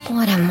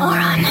What a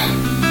moron.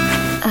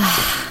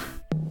 Ugh.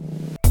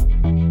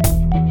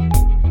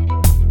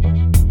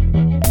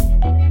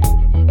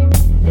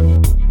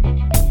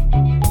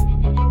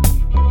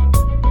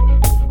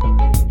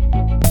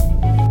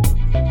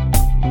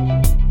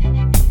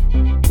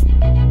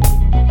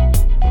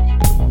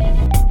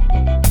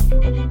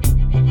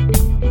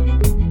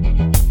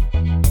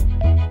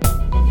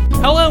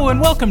 Hello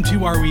and welcome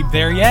to Are We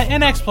There Yet?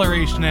 An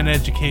exploration and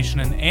education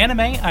in anime.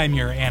 I'm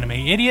your anime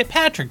idiot,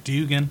 Patrick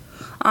Dugan.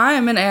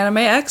 I'm an anime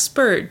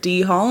expert,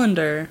 Dee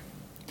Hollander.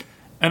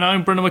 And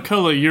I'm Brendan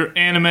McCullough, your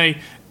anime,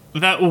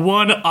 that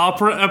one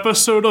opera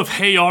episode of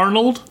Hey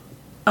Arnold.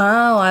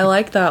 Oh, I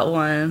like that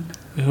one.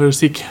 Who's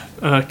he?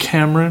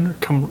 Cameron? Or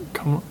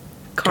Carmen.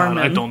 God,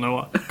 I don't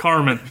know.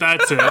 Carmen,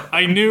 that's it.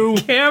 I knew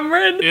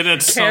Cameron? it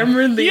had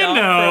Cameron the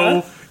opera.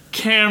 know,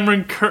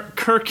 Cameron,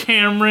 Kirk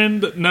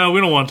Cameron. No, we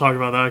don't want to talk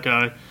about that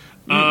guy.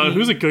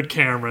 Who's a good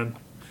Cameron?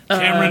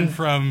 Cameron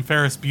from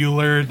Ferris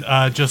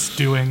Bueller, just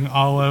doing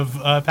all of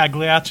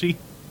Pagliacci.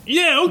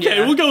 Yeah, okay,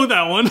 Yeah. we'll go with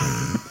that one.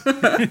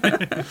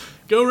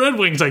 Go Red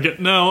Wings, I get.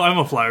 No, I'm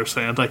a Flyers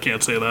fan. I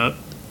can't say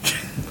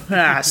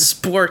that.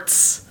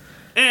 Sports.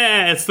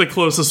 It's the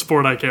closest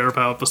sport I care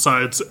about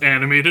besides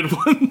animated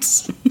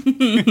ones.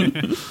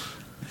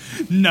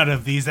 None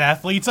of these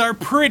athletes are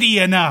pretty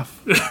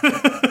enough.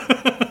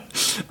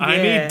 I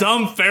Yeah. need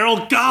dumb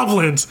feral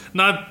goblins,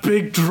 not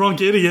big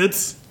drunk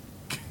idiots.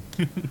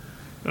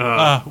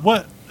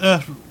 We're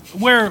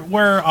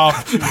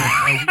off to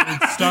a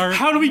weird start.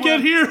 How do we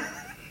get here?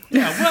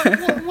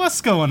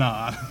 What's going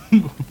on?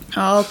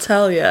 I'll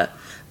tell ya.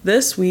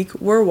 This week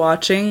we're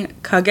watching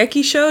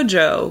Kageki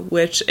Shoujo,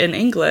 which in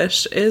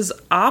English is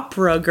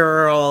Opera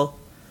Girl.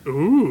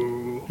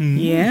 Ooh.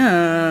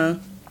 Yeah.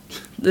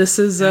 This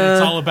is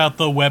It's all about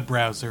the web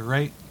browser,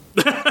 right?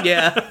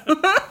 yeah.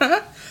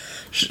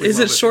 Is love it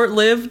it.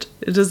 short-lived?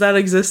 Does that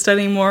exist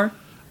anymore?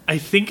 I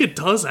think it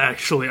does,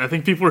 actually. I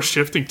think people are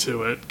shifting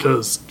to it,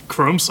 because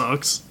Chrome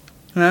sucks.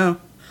 No.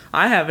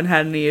 I haven't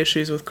had any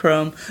issues with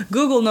Chrome.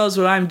 Google knows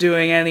what I'm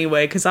doing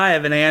anyway, because I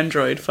have an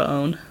Android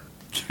phone.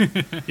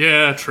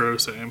 Yeah, true,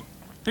 same.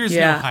 There's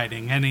Yeah. no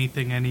hiding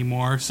anything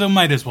anymore, so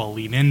might as well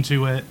lean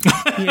into it.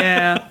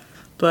 Yeah.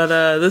 But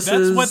this That's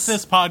is... what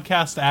this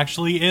podcast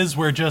actually is.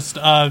 We're just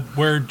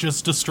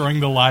destroying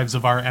the lives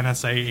of our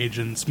NSA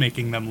agents,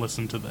 making them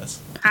listen to this.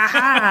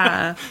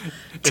 Aha!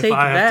 Take If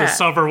I have to that.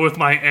 suffer with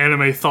my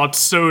anime thoughts,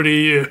 so do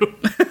you.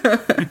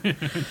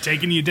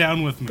 Taking you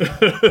down with me.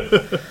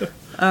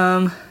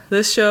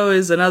 This show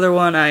is another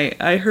one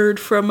I heard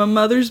from a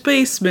Mother's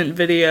Basement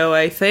video,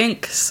 I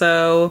think.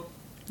 So,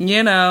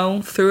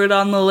 threw it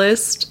on the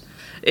list.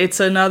 It's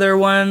another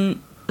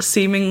one,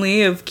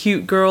 seemingly, of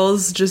cute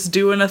girls just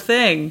doing a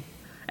thing.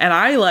 And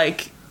I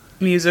like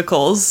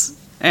musicals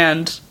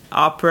and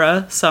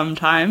opera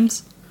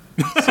sometimes.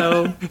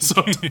 So,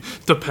 So,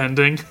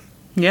 depending.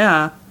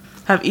 yeah.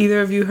 Have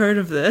either of you heard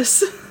of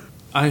this?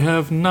 I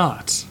have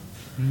not.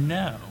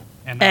 No.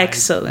 And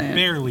Excellent. I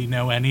barely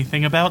know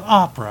anything about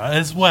opera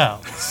as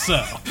well,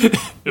 so...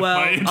 If Well,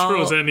 my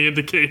intro is any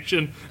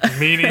indication,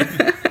 meaning...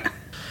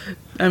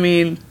 I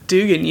mean,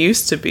 Dugan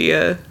used to be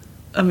a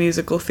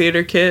musical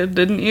theater kid,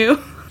 didn't you?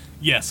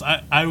 Yes,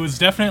 I was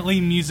definitely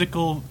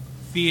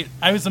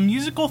I was a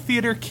musical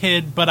theater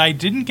kid, but I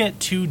didn't get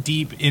too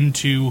deep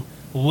into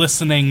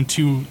listening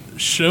to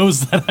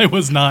shows that I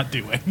was not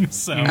doing.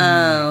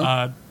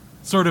 So,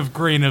 sort of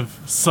grain of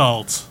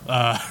salt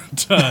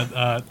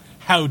to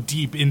how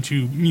deep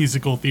into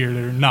musical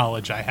theater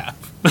knowledge I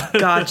have.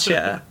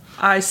 Gotcha.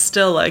 I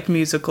still like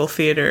musical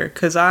theater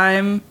because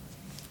I'm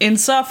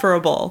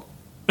insufferable.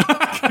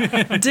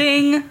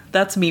 Ding!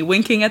 That's me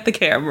winking at the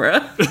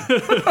camera.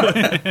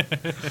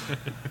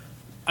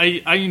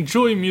 I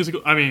enjoy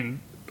musical. I mean,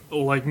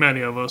 like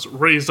many of us,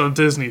 raised on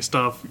Disney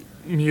stuff,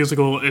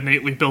 musical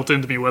innately built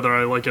into me whether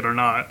I like it or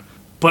not.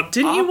 But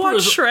Didn't you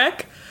watch operas-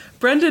 Shrek?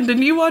 Brendan,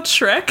 didn't you watch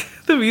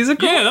Shrek, the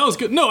musical? Yeah, that was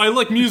good. No, I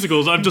like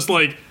musicals. I'm just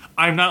like,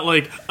 I'm not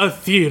like a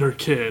theater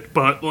kid,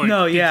 but like,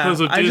 No, yeah.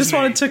 because of I just Disney,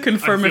 wanted to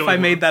confirm feel if I like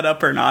made that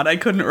up or not. I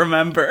couldn't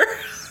remember.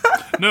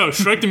 No,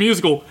 Shrek the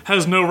musical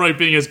has no right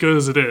being as good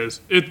as it is.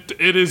 It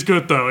is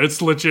good though.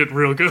 It's legit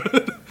real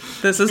good.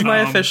 This is my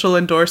official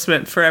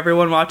endorsement for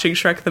everyone watching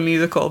Shrek the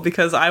musical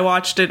because I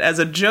watched it as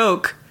a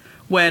joke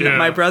when Yeah.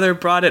 my brother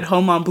brought it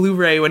home on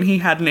Blu-ray when he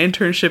had an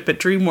internship at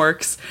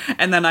DreamWorks,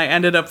 and then I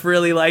ended up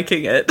really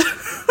liking it.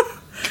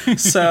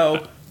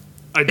 So,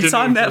 I didn't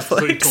on know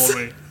until you Netflix. told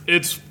me.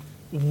 It's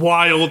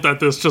wild that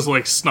this just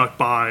like snuck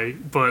by,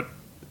 but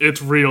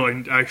it's real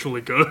and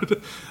actually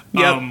good.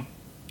 Yep.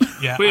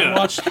 Yeah, But yeah. I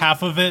watched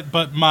half of it,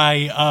 but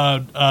my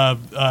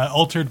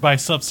altered by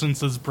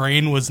substances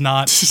brain was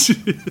not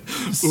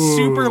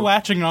super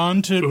latching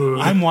on to,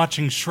 I'm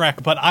watching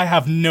Shrek, but I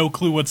have no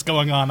clue what's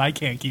going on. I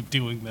can't keep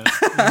doing this.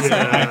 So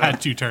I had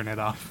to turn it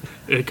off.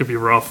 It could be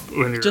rough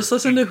when you're just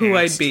listen to Who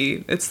I'd enhanced.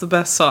 Be. It's the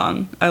best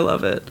song. I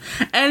love it.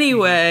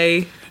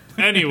 Anyway,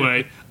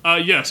 Anyway,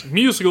 yes,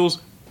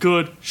 musicals,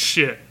 good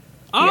shit.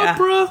 Yeah.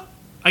 Opera,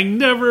 I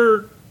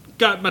never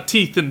got my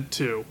teeth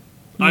into.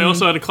 I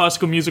also had a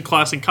classical music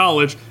class in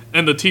college,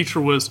 and the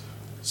teacher was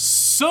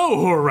so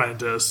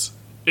horrendous.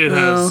 It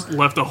has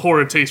left a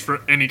horrid taste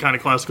for any kind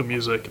of classical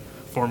music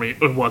for me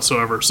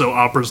whatsoever. So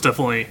opera's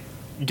definitely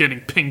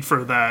getting pinged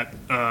for that.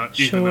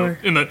 Even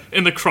though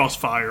in the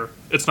crossfire,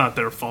 it's not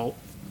their fault.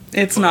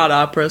 It's not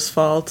opera's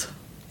fault.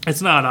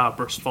 It's not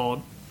opera's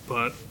fault,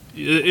 but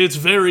it's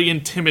very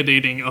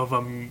intimidating of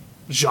a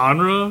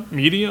genre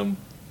medium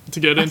to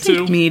get I into.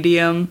 think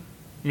medium.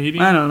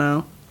 Medium. I don't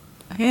know.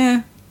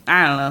 Yeah,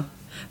 I don't know.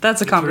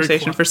 That's a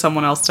conversation for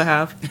someone else to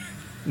have.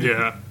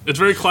 Yeah, it's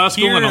very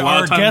classical, Here, and a lot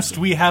our of times.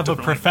 we have a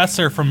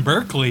professor from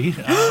Berkeley.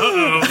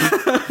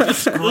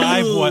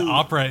 Describe what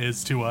opera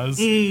is to us.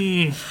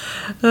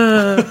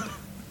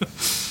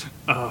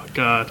 Oh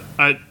God,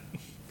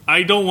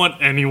 I don't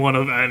want anyone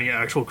of any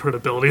actual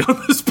credibility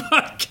on this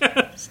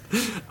podcast.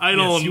 I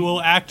don't. Yes, you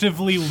will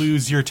actively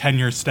lose your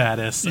tenure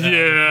status.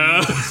 Yeah.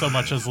 If you so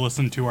much as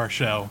listen to our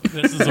show.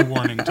 This is a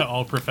warning to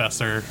all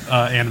Professor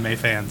anime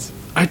fans.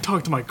 I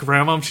talked to my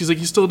grandma. She's like,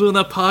 "You still doing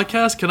that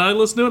podcast? Can I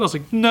listen to it?" I was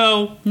like,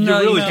 "No, you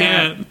really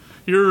can't.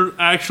 You're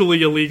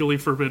actually illegally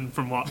forbidden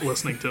from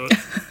listening to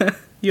it."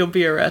 You'll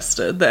be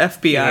arrested. The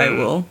FBI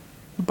will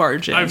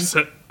barge in.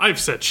 I've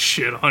said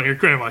shit on your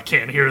grandma.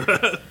 Can't hear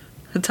that.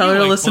 Tell her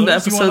to listen to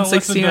episode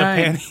 69.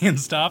 Panty and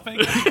Stopping?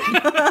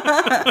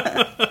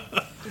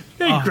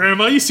 Hey,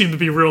 Grandma, you seem to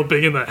be real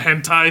big in the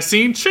hentai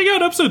scene. Check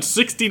out episode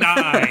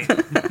 69.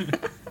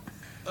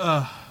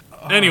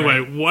 Anyway,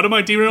 right. What am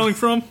I derailing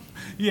from?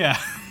 Yeah.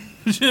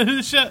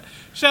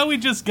 Shall we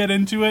just get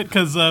into it?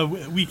 Because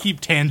we keep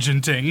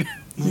tangenting.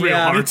 Real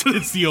hard.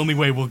 It's the only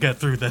way we'll get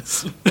through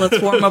this. Let's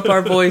warm up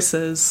our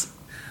voices.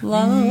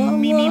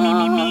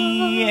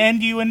 Me.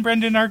 And you and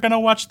Brendan are going to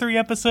watch 3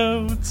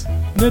 episodes.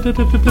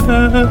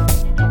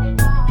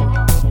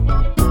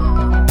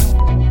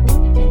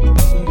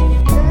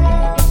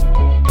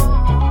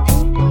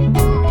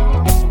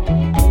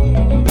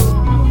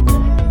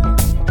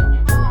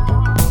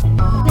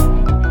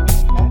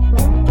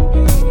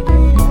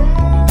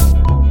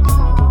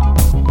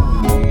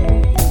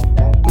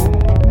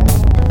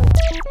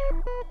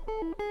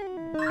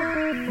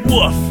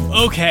 Woof.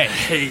 Okay.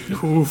 Hey,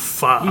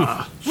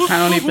 oofa. I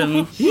don't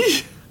even.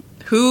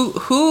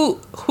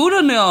 Who'd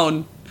have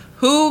known?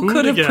 Who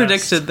could have guessed?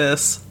 predicted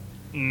this?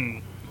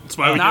 That's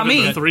why we Not give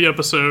it me. a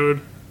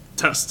 3-episode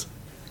test.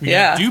 We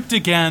Yeah. got duped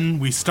again.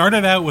 We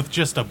started out with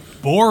just a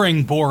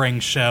boring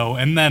show,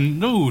 and then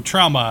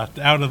trauma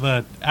out of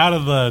the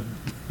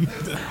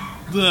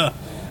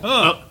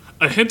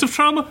A hint of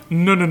trauma?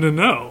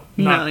 No.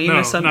 No, you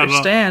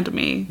misunderstand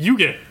me. You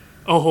get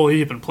a whole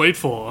heap and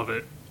plateful of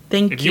it.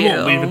 Thank And you. you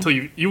won't leave until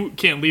you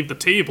can't leave the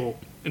table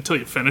until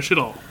you finish it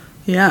all.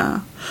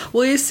 Yeah.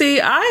 Well, you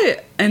see, I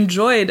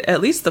enjoyed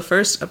at least the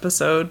first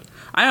episode.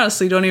 I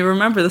honestly don't even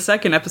remember the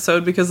second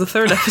episode because the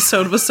third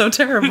episode was so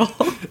terrible.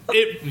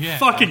 It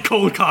fucking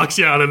cold cocks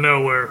you out of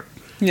nowhere.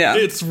 Yeah.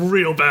 It's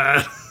real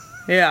bad.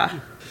 Yeah.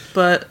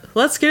 But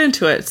let's get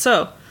into it.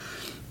 So,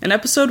 in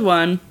episode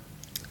 1,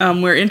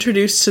 we're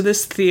introduced to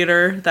this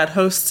theater that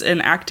hosts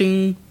an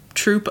acting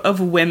troupe of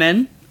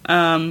women.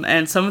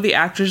 And some of the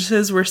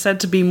actresses were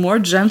said to be more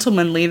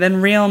gentlemanly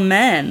than real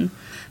men.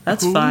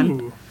 That's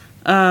fun. Ooh.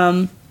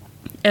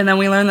 And then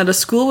we learn that a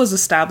school was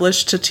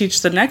established to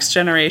teach the next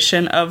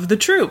generation of the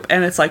troupe,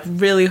 and it's like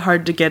really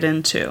hard to get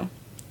into.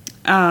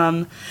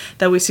 That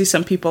we see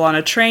some people on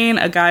a train.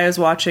 A guy is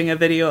watching a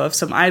video of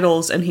some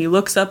idols, and he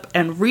looks up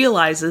and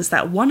realizes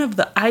that one of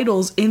the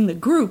idols in the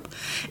group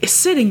is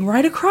sitting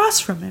right across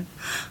from him.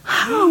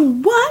 How?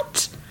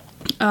 What?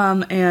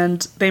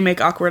 And they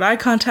make awkward eye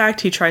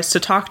contact. He tries to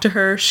talk to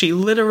her. She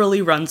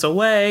literally runs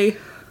away.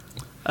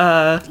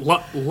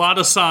 Lot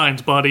of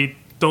signs, buddy.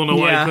 Don't know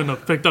why Yeah. I couldn't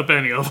have picked up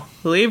any of them.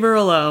 Leave her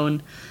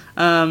alone.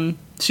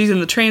 She's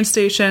in the train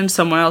station.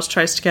 Someone else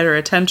tries to get her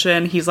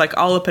attention. He's like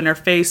all up in her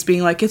face,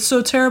 being like, "It's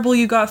so terrible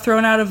you got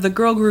thrown out of the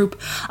girl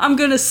group. I'm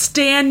gonna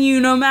stan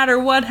you no matter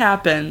what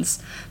happens."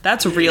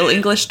 That's real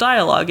English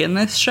dialogue in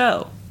this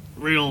show.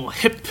 Real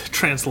hip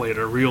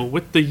translator, real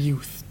with the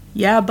youth.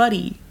 Yeah,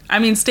 buddy. I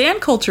mean, stan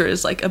culture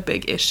is like a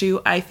big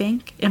issue, I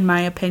think, in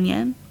my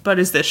opinion. But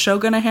is this show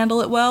gonna handle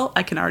it well?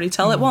 I can already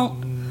tell it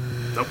won't.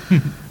 Nope.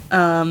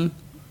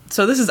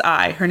 So this is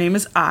I. Her name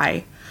is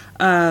I.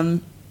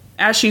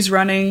 As she's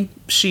running,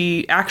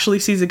 she actually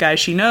sees a guy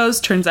she knows.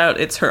 Turns out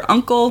it's her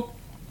uncle.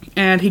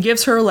 And he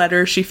gives her a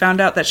letter. She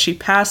found out that she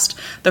passed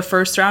the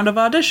first round of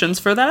auditions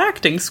for that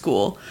acting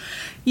school.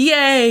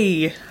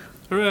 Yay!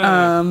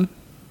 Hooray.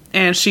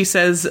 And she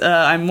says,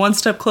 I'm one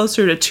step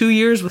closer to 2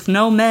 years with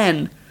no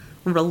men.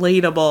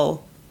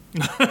 Relatable.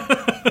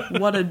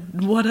 What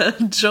a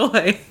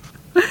joy.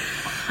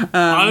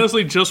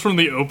 Honestly, just from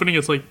the opening,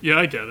 it's like, yeah,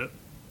 I get it.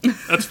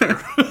 That's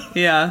fair.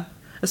 Yeah.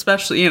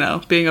 Especially,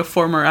 being a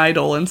former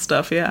idol and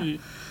stuff, yeah.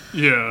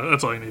 Yeah,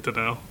 that's all you need to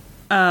know.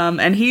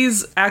 And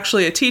he's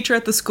actually a teacher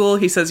at the school.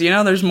 He says,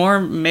 there's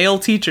more male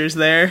teachers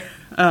there.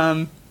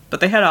 But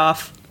they head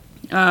off.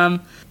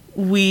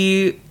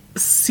 We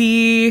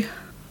see...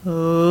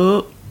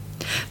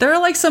 there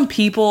are like some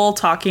people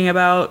talking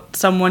about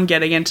someone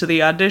getting into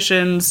the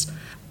auditions.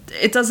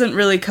 It doesn't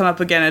really come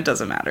up again. It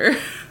doesn't matter.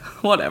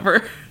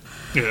 Whatever.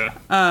 Yeah.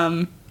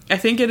 I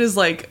think it is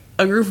like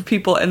a group of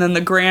people, and then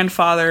the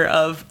grandfather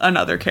of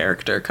another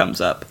character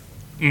comes up.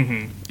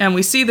 Mm-hmm. And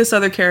we see this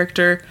other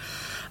character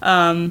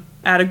at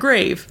a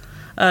grave.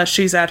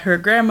 She's at her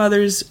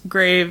grandmother's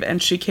grave,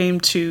 and she came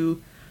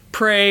to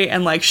pray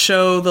and like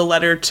show the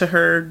letter to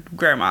her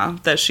grandma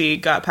that she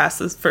got past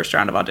the first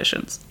round of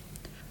auditions.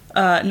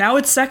 Now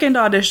it's second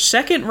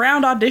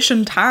round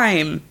audition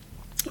time.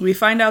 We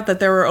find out that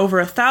there were over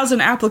 1,000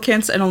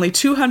 applicants and only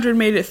 200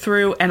 made it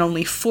through, and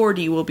only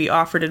 40 will be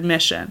offered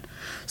admission.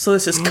 So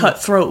this is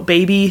cutthroat,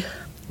 baby.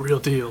 Real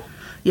deal.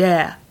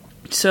 Yeah.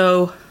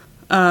 So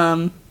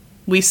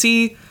we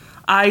see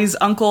Ai's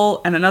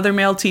uncle and another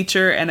male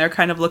teacher, and they're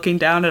kind of looking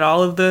down at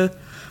all of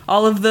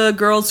the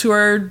girls who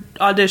are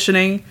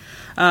auditioning,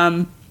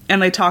 and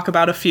they talk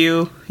about a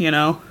few.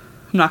 I'm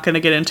not going to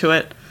get into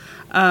it.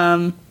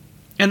 And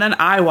then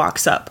Ai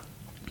walks up,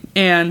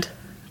 and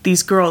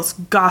these girls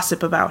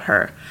gossip about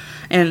her,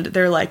 and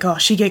they're like, "Oh,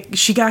 she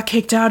got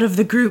kicked out of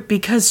the group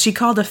because she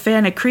called a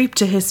fan a creep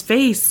to his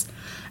face."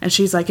 And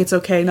she's like, "It's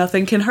okay,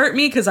 nothing can hurt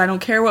me because I don't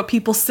care what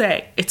people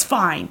say. It's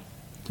fine."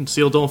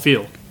 Conceal, don't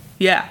feel.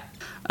 Yeah.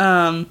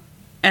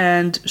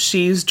 And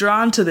she's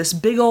drawn to this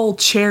big old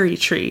cherry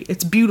tree.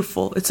 It's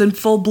beautiful. It's in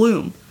full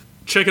bloom.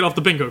 Check it off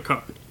the bingo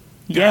card.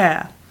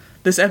 Yeah.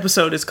 This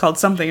episode is called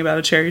something about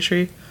a cherry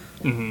tree.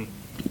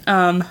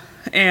 Mm-hmm.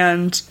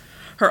 And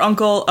her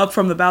uncle up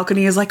from the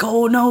balcony is like,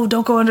 "Oh no,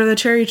 don't go under the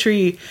cherry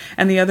tree."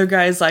 And the other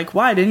guy's like,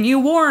 "Why didn't you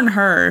warn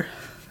her?"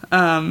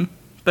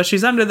 But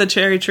she's under the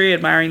cherry tree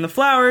admiring the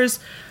flowers.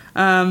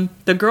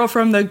 The girl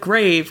from the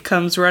grave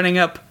comes running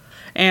up,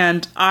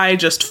 and I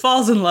just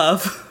falls in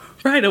love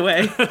right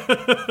away.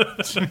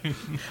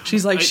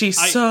 She's like, she's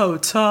so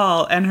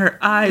tall, and her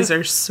eyes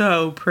are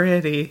so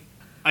pretty.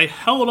 I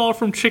held off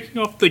from checking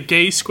off the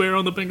gay square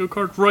on the bingo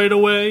card right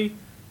away,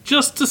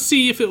 just to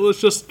see if it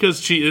was just because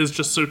she is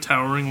just so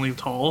toweringly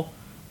tall.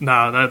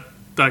 Nah,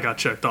 that got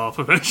checked off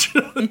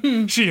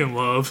eventually. She in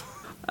love.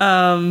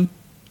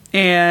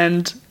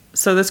 And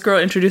so this girl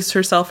introduces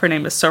herself. Her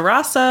name is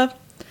Sarasa.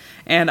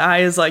 And I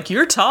is like,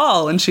 "You're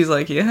tall." And she's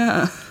like,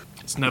 "Yeah."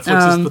 It's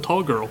Netflix is the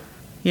tall girl.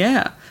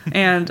 Yeah.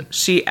 And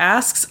she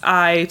asks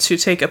I to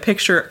take a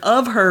picture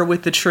of her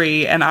with the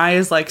tree. And I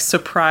is like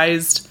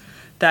surprised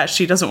that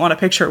she doesn't want a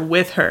picture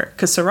with her,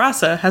 because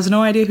Sarasa has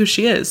no idea who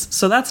she is.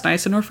 So that's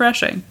nice and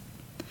refreshing.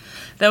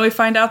 Then we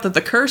find out that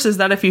the curse is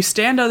that if you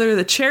stand under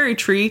the cherry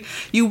tree,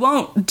 you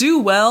won't do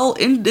well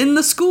in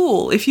the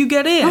school if you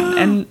get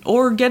in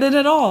or get it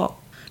at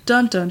all.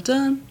 Dun dun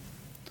dun.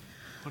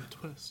 What a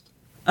twist.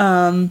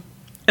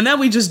 And then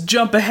we just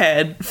jump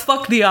ahead.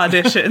 Fuck the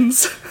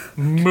auditions.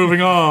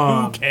 Moving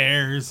on. Who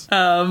cares?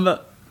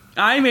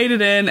 I made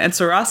it in, and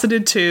Sarasa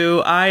did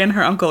too. I and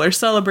her uncle are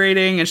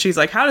celebrating, and she's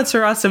like, "How did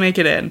Sarasa make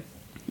it in?"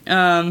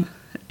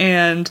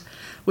 And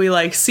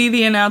we see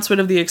the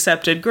announcement of the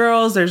accepted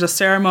girls. There's a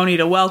ceremony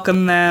to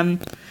welcome them,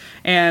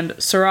 and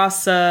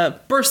Sarasa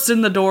bursts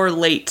in the door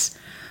late.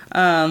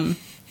 And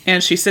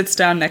she sits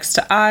down next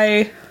to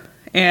Ai,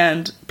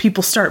 and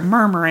people start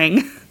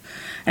murmuring.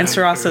 And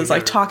Sarasa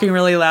is talking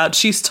really loud.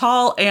 She's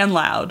tall and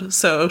loud,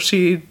 so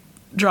she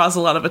draws a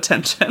lot of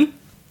attention.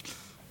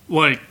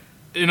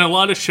 In a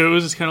lot of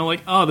shows, it's kind of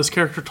like, oh, this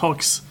character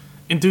talks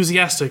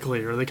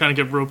enthusiastically, or they kind of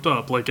get roped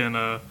up, like in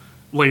a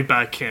Laid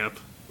Back Camp,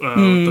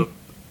 the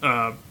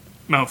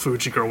Mount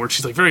Fuji girl, where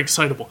she's very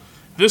excitable.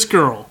 This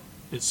girl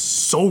is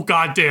so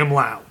goddamn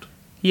loud.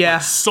 Yeah.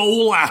 So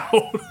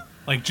loud.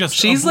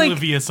 She's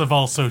oblivious of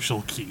all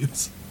social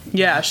cues.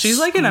 Yeah, she's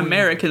like an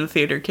American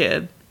theater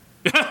kid.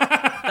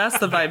 That's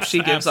the vibe she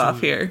gives off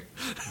here.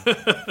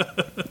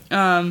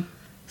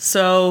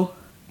 So,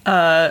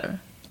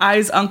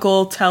 Ai's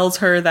uncle tells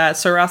her that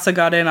Sarasa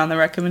got in on the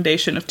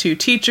recommendation of 2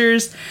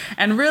 teachers,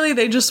 and really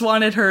they just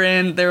wanted her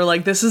in. They were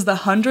like, "This is the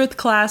 100th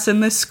class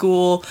in this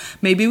school.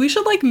 Maybe we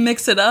should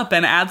mix it up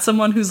and add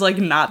someone who's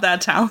not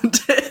that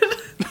talented."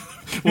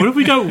 What if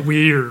we got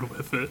weird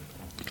with it?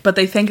 But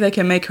they think they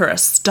can make her a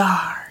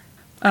star.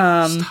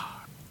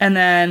 And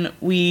then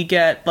we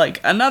get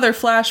another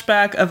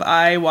flashback of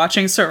Ai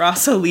watching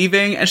Sarasa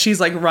leaving, and she's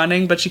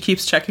running, but she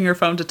keeps checking her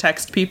phone to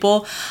text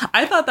people.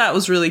 I thought that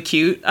was really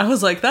cute. I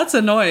was like, that's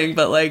annoying,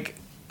 but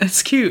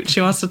it's cute. She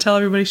wants to tell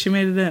everybody she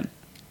made it in.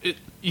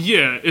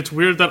 It's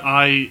weird that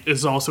Ai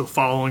is also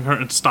following her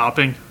and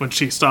stopping when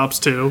she stops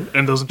too,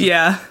 and doesn't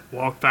just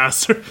walk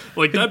past her.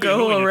 That'd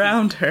go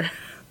around her.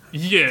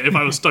 Yeah, if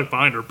I was stuck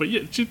behind her. But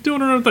yeah, she's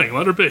doing her own thing.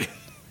 Let her be.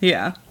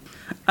 Yeah.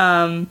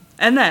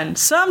 And then,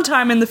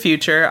 sometime in the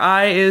future,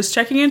 Ai is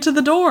checking into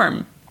the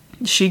dorm.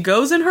 She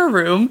goes in her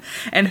room,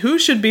 and who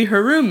should be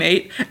her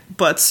roommate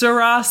but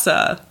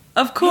Sarasa?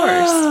 Of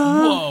course.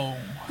 Whoa.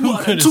 Who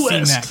could have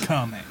seen that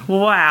coming?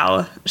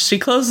 Wow. She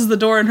closes the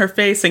door in her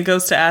face and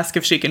goes to ask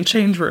if she can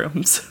change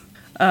rooms.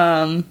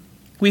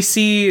 We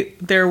see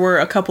there were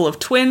a couple of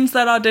twins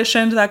that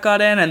auditioned that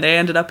got in, and they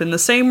ended up in the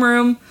same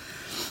room.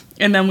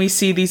 And then we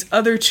see these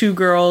other 2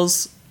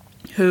 girls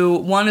who,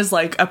 one is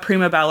a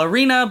prima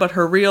ballerina, but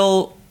her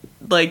real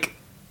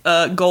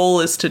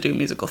goal is to do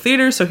musical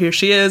theater, so here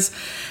she is.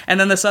 And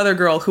then this other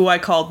girl, who I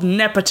called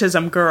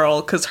Nepotism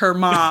Girl, because her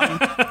mom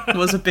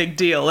was a big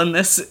deal in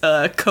this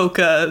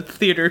Coca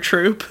theater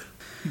troupe.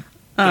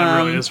 That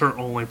really is her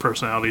only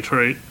personality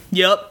trait.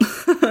 Yep.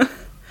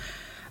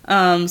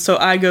 So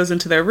Ai goes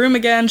into their room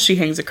again. She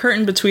hangs a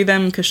curtain between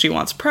them because she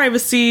wants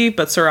privacy,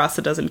 but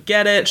Sarasa doesn't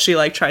get it. She,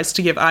 like, tries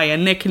to give Ai a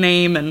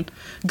nickname and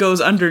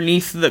goes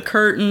underneath the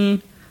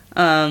curtain.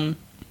 Then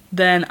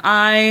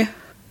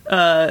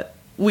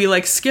we,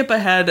 like, skip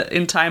ahead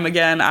in time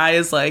again. Ai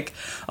is like,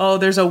 oh,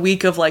 there's a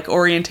week of, like,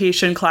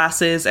 orientation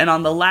classes, and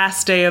on the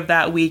last day of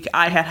that week,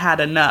 I had had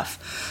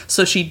enough.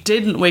 So she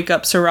didn't wake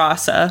up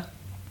Sarasa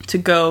to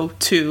go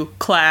to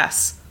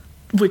class,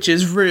 which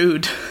is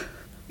rude.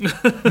 So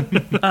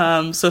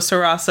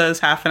Sarasa is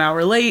half an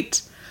hour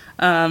late.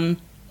 And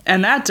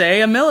that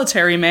day, a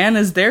military man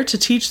is there to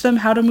teach them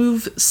how to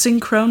move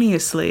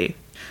synchronously.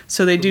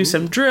 So they do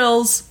some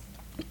drills.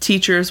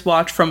 Teachers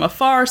watch from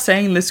afar,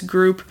 saying this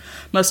group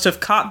must have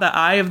caught the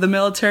eye of the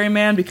military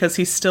man because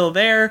he's still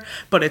there,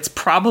 but it's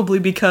probably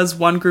because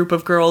one group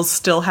of girls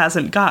still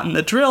hasn't gotten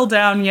the drill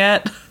down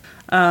yet.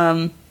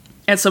 And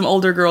some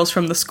older girls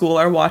from the school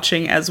are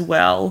watching as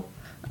well.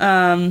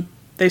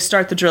 They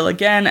start the drill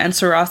again, and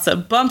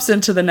Sarasa bumps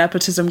into the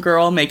nepotism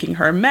girl, making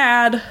her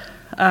mad.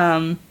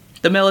 The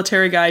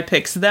military guy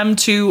picks them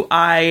two,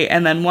 Ai,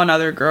 and then one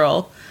other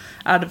girl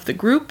out of the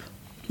group,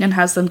 and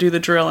has them do the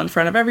drill in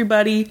front of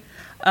everybody.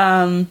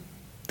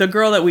 The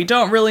girl that we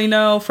don't really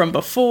know from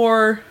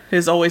before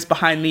is always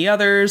behind the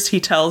others. He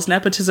tells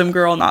Nepotism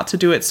Girl not to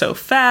do it so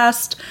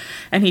fast,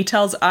 and he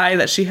tells Ai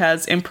that she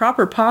has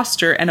improper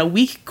posture and a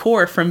weak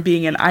core from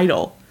being an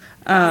idol.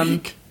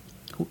 Weak.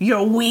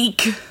 You're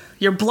weak.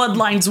 Your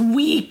bloodline's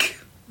weak.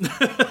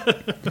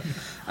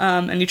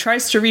 And he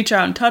tries to reach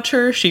out and touch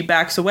her. She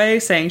backs away,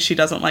 saying she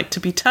doesn't like to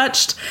be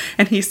touched,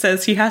 and he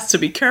says he has to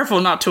be careful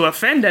not to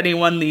offend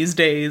anyone these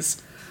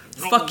days.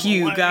 Fuck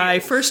you, guy.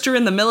 First you're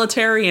in the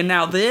military, and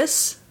now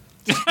this?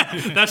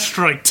 That's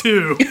strike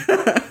two.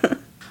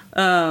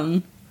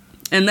 And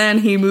then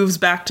he moves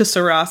back to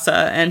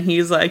Sarasa, and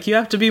he's like, you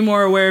have to be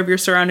more aware of your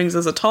surroundings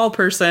as a tall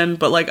person,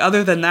 but, like,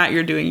 other than that,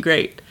 you're doing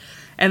great.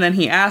 And then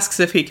he asks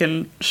if he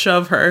can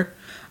shove her,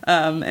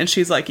 and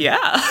she's like,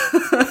 yeah.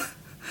 Go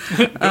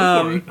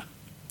for it.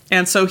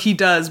 And so he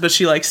does, but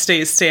she, like,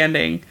 stays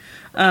standing.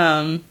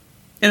 And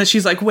then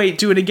she's like, wait,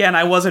 do it again,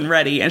 I wasn't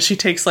ready. And she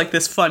takes, like,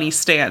 this funny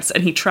stance,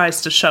 and he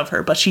tries to shove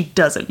her, but she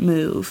doesn't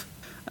move.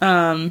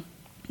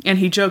 And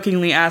he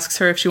jokingly asks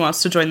her if she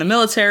wants to join the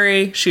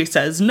military. She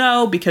says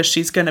no, because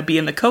she's going to be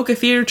in the Coca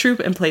Theater Troupe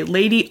and play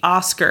Lady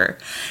Oscar.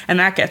 And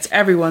that gets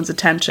everyone's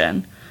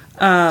attention.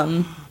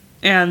 And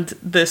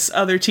this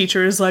other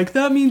teacher is like,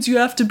 that means you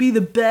have to be the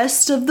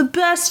best of the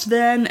best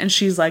then. And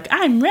she's like,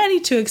 I'm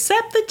ready to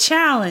accept the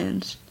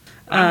challenge.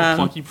 I'm a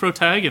plucky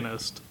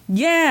protagonist.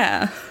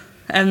 Yeah.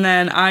 And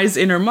then Ai's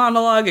inner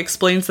monologue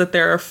explains that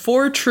there are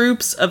 4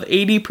 troupes of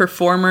 80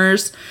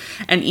 performers,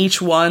 and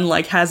each one,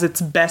 like, has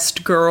its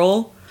best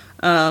girl.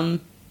 And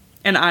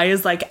Ai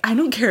is like, I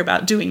don't care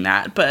about doing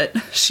that, but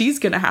she's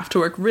gonna have to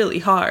work really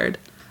hard.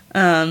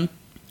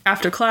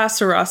 After class,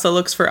 Sarasa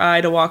looks for Ai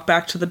to walk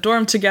back to the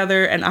dorm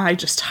together, and Ai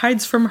just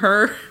hides from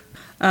her.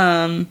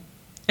 And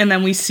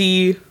then we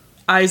see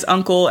Ai's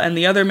uncle and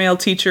the other male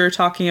teacher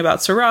talking about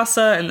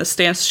Sarasa and the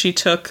stance she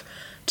took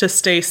to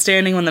stay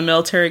standing when the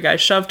military guy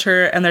shoved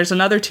her. And there's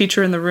another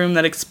teacher in the room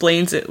that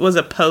explains it was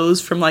a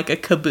pose from, like, a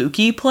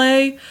kabuki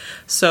play.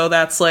 So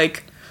that's,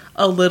 like,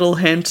 a little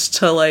hint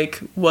to, like,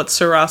 what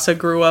Sarasa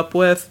grew up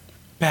with.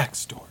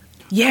 Backstory.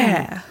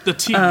 Yeah. The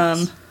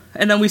teens.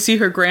 And then we see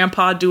her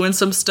grandpa doing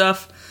some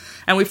stuff.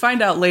 And we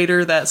find out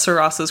later that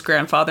Sarasa's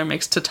grandfather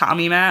makes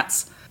tatami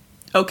mats.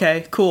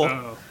 Okay, cool.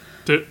 Oh.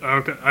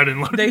 Okay, I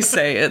didn't learn They that.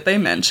 say it. They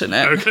mention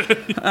it.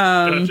 Okay.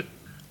 Gotcha.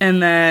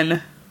 And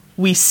then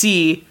we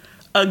see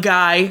a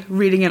guy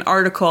reading an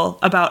article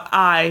about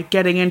Ai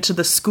getting into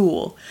the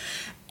school.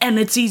 And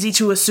it's easy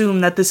to assume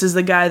that this is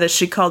the guy that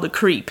she called a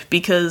creep,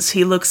 because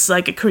he looks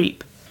like a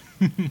creep.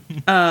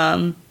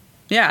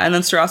 Yeah, and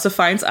then Sarasa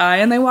finds Ai,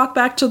 and they walk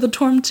back to the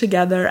dorm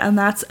together, and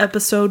that's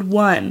episode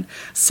 1.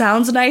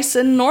 Sounds nice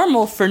and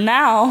normal for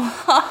now.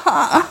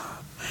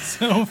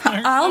 So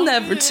far, I'll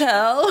never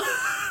tell.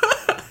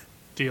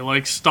 Do you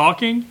like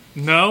stalking?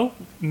 No?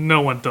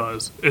 No one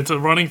does. It's a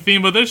running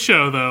theme of this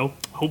show, though.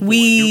 Oh boy,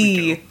 here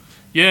we go.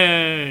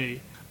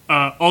 Yay!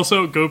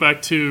 Also, go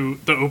back to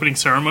the opening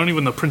ceremony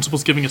when the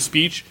principal's giving a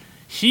speech.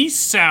 He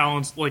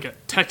sounds like a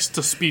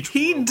text-to-speech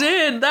He robot.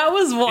 did. That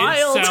was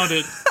wild. It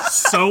sounded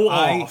so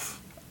off.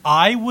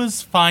 I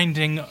was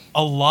finding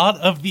a lot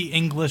of the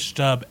English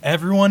dub.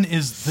 Everyone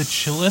is the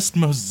chillest,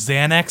 most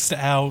Xanaxed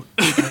out.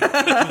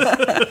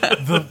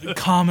 The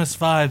calmest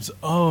vibes.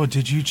 Oh,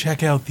 did you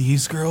check out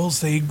these girls?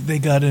 They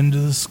got into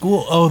the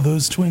school. Oh,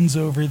 those twins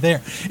over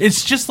there.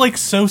 It's just, like,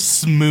 so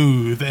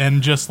smooth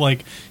and just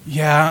like,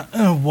 yeah,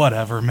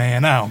 whatever,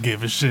 man. I don't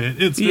give a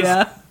shit. It's just,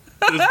 Yeah.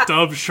 This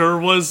dub sure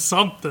was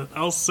something.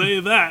 I'll say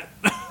that.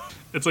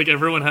 It's like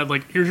everyone had,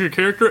 like, here's your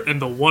character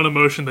and the one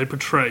emotion they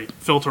portray.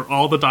 Filter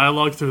all the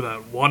dialogue through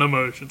that one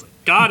emotion. It's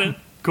like, got it.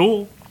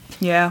 cool.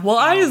 Yeah. Well,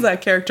 I is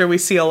that character we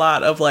see a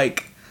lot of,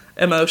 like,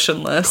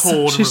 emotionless.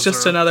 Cold She's just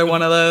reserved. another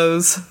one of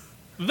those.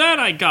 That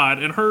I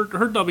got, and her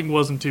dubbing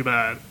wasn't too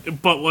bad.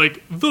 But,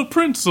 like, the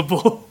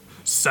principal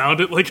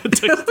sounded like a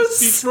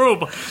text-to-speech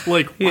robot.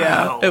 Like,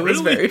 wow, Yeah, it was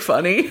really? very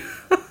funny.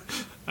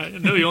 I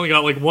know you only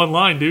got, like, one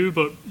line, dude,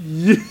 but...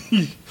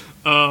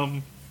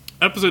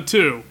 Episode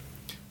 2.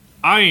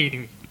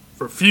 I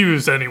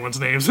refuse anyone's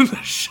names in the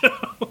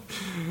show.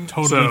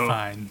 Totally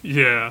fine.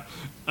 Yeah.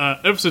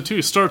 Episode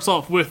 2 starts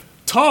off with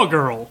Tall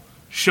Girl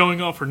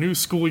showing off her new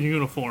school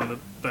uniform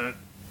that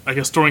I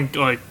guess during,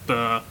 like,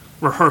 the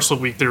rehearsal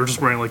week, they were just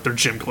wearing, like, their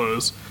gym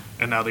clothes.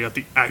 And now they got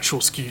the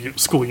actual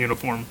school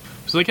uniform.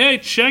 She's like, hey,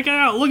 check it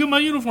out. Look at my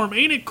uniform.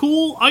 Ain't it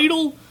cool,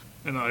 Idol?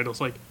 And the Idol's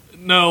like,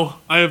 no,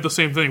 I have the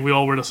same thing. We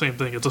all wear the same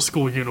thing. It's a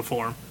school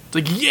uniform. It's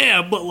like,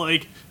 yeah, but,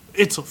 like,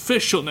 it's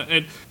official.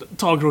 And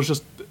Tall Girl's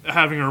just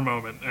having her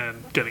moment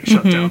and getting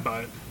shut down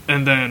by it.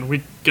 And then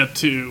we get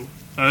to,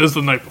 this is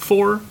the night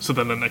before, so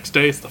then the next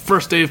day, it's the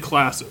first day of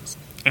classes.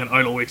 And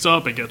Idol wakes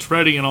up and gets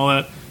ready and all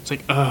that. It's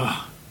like,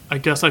 I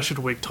guess I should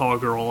wake Tall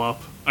Girl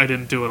up. I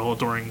didn't do it all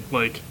during,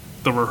 like,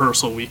 the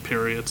rehearsal week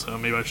period, so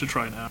maybe I should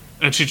try now.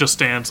 And she just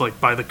stands, like,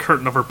 by the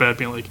curtain of her bed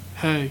being like,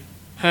 hey,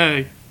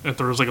 and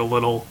throws, like, a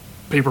little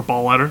paper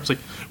ball at her. It's like,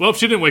 well,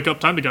 she didn't wake up,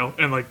 time to go.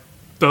 And, like,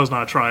 does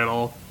not try at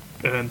all.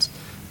 And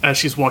as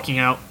she's walking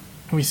out,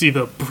 we see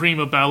the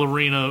prima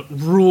ballerina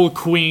rule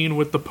queen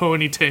with the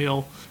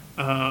ponytail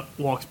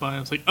walks by,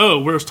 and it's like, oh,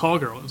 where's Tall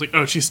Girl? It's like,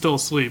 oh, she's still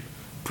asleep.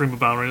 Prima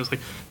ballerina's like,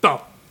 the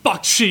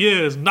fuck she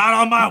is, not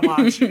on my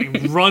watch.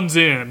 And runs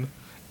in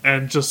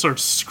and just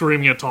starts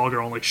screaming at Tall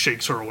Girl and, like,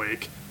 shakes her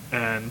awake.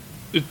 And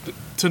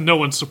to no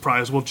one's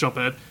surprise, we'll jump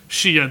ahead,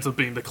 she ends up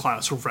being the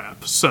class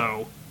rep.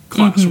 So,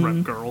 class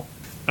rep girl.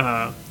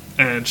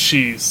 And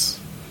she's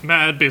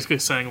mad, basically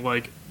saying,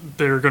 like,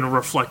 they're going to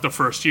reflect the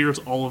first years,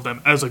 all of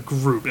them, as a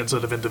group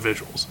instead of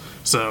individuals.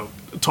 So,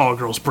 Tall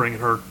Girl's bringing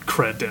her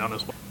cred down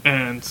as well.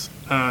 And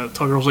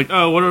Tall Girl's like,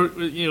 oh, what are,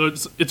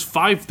 it's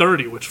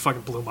 5:30, which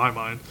fucking blew my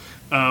mind.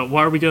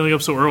 Why are we getting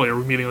up so early? Are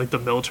we meeting, like, the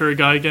military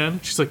guy again?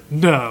 She's like,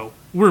 no,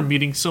 we're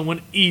meeting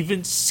someone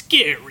even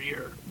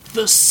scarier.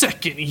 The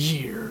second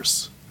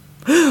years.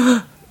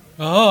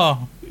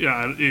 Oh,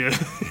 Yeah.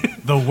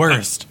 the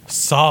worst.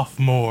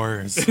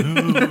 Sophomores.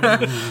 Ooh.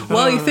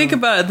 Well, you think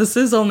about it, this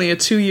is only a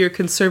 2-year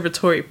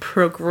conservatory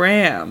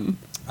program.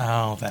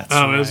 Oh, that's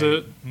Oh, right. is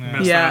it? Yeah.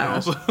 Missed Yeah. that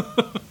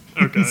also.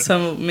 Okay.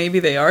 So maybe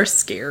they are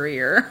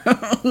scarier.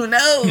 Who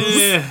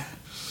knows?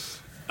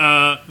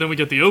 Then we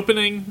get the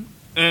opening,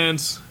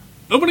 and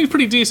opening's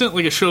pretty decent.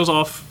 Like, it shows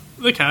off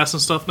the cast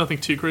and stuff, nothing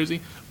too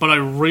crazy. But I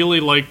really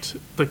liked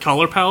the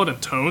color palette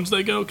and tones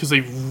they go, because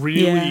they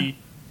really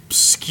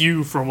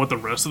skew from what the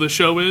rest of the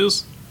show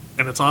is.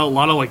 And it's a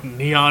lot of, like,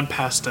 neon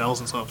pastels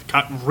and stuff.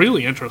 Got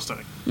really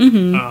interesting.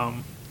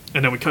 And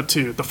then we cut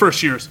to the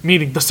first years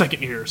meeting the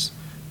second years.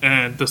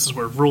 And this is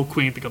where Rule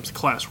Queen becomes a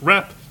class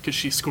rep, because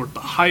she scored the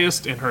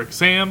highest in her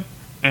exam.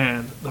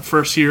 And the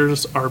first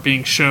years are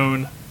being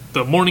shown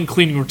the morning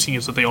cleaning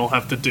routines that they all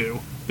have to do.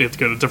 They have to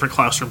go to different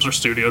classrooms or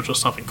studios or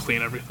stuff and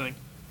clean everything.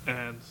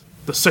 And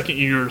the second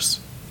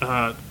years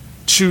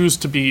choose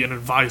to be an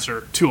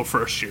advisor to a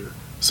first year.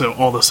 So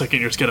all the second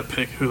years get to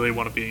pick who they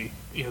want to be,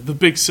 the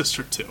big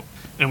sister to.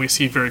 And we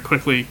see very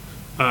quickly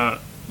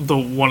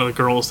one of the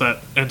girls that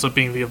ends up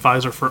being the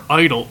advisor for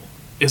Idol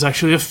is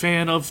actually a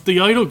fan of the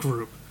Idol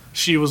group.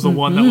 She was the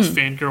one that was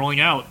fangirling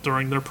out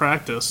during their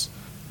practice.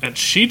 And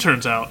she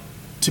turns out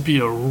to be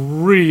a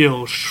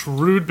real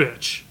shrewd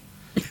bitch.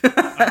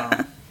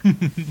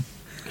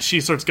 She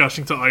starts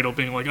gushing to Idol,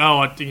 being like,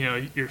 "Oh,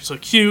 you're so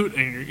cute,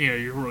 and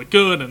you're really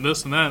good, and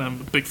this and that. And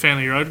I'm a big fan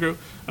of your Idol group."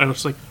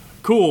 Idol's like,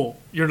 "Cool,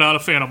 you're not a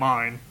fan of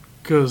mine,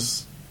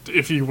 because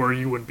if you were,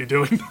 you wouldn't be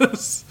doing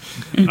this."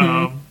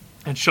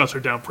 And shuts her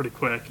down pretty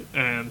quick.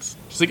 And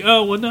she's like,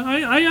 "Oh, well, no,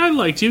 I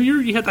liked you.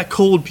 You had that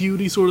cold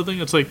beauty sort of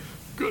thing." It's like,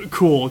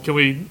 cool. Can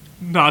we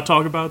not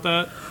talk about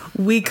that?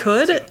 We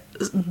could,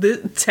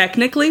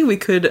 technically, we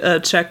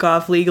could check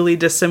off legally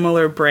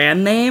dissimilar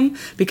brand name,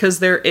 because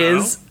there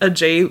is a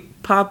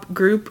J-pop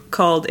group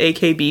called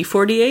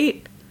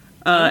AKB48,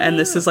 and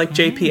this is like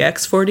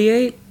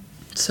JPX48.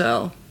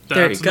 So,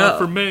 there you That's go. not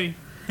for me.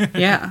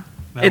 Yeah.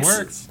 That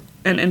works.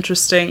 An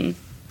interesting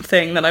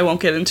thing that I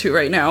won't get into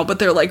right now, but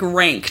they're like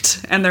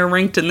ranked, and they're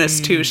ranked in this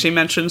too. She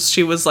mentions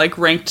she was like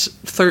ranked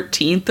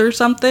 13th or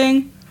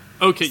something.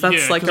 Okay, So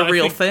that's like a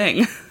real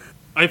thing.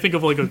 I think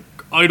of like a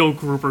idol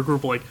group or group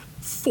of like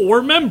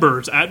 4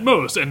 members at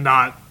most, and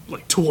not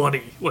like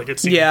 20 like it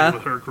seemed to be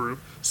with her group.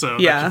 So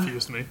that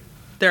confused me.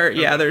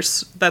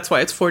 That's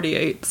why it's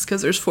 48. It's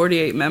because there's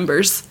 48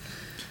 members.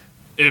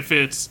 If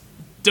it's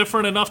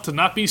different enough to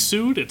not be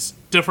sued, it's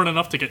different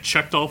enough to get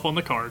checked off on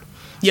the card.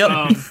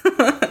 Yep.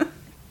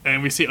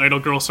 And we see Idol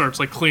Girl starts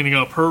like cleaning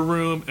up her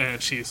room,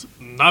 and she's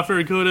not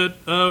very good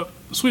at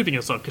sweeping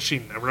and stuff because she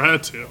never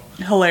had to.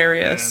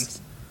 Hilarious.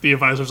 And the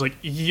advisor's like,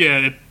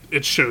 yeah,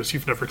 it shows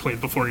you've never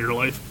cleaned before in your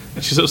life.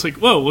 And she's just like,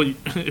 whoa, well,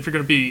 if you're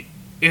going to be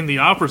in the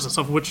operas and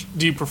stuff, which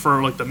do you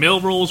prefer, like the male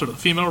roles or the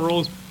female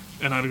roles?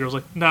 And Ina Girl's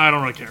like, nah, I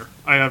don't really care.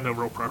 I have no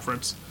real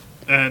preference.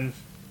 And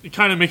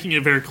kind of making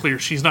it very clear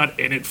she's not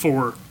in it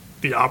for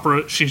the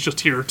opera. She's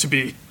just here to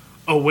be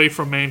away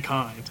from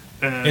mankind.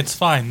 And It's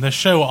fine. The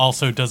show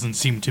also doesn't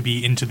seem to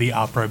be into the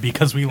opera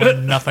because we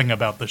learn nothing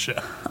about the show.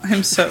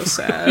 I'm so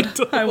sad.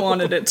 I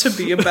wanted it to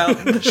be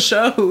about the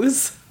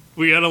shows.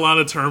 we had a lot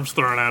of terms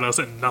thrown at us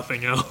and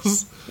nothing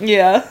else.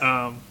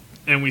 Yeah.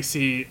 And we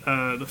see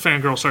the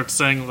fangirl starts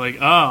saying, like,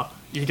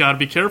 you gotta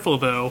be careful,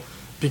 though,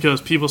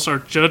 because people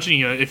start judging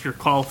you if you're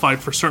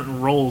qualified for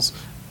certain roles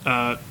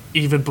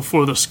even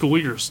before the school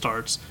year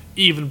starts,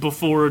 even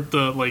before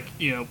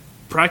the,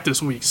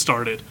 practice week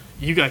started.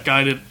 You got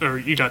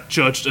you got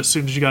judged as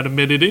soon as you got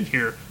admitted in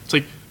here. It's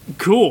like,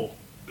 cool.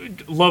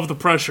 Love the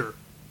pressure.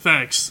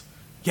 Thanks.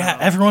 Yeah,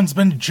 everyone's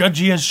been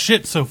judgy as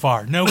shit so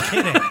far. No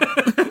kidding.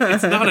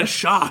 It's not a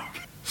shock.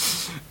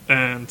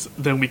 And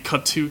then we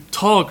cut to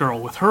Tall Girl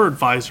with her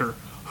advisor,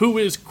 who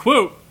is,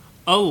 quote,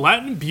 a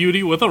Latin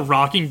beauty with a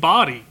rocking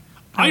body.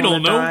 I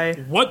don't know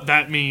what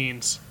that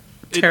means.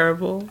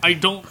 Terrible. I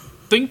don't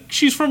think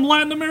she's from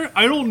Latin America.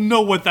 I don't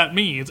know what that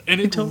means, and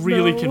it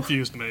really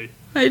confused me.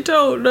 I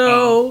don't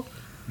know.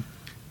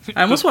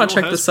 I almost want to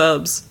check the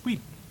subs.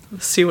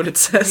 See what it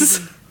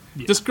says.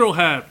 This girl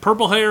had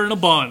purple hair and a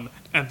bun,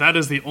 and that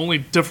is the only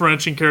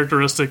differentiating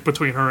characteristic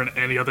between her and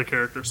any other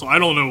character. So I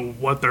don't know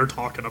what they're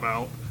talking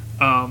about.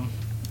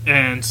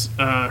 And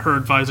her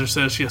advisor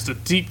says she has to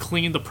deep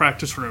clean the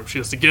practice room. She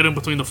has to get in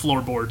between the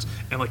floorboards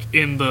and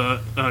in the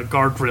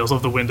guardrails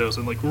of the windows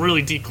and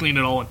really deep clean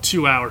it all in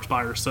 2 hours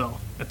by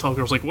herself. And Tall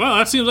Girl's like, well,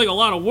 that seems like a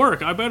lot of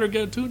work. I better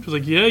get to it. She's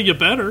like, yeah, you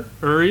better.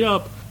 Hurry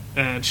up.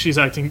 And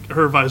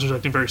her advisor's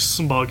acting very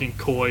smug and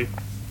coy,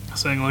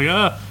 saying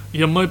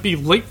you might be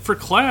late for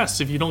class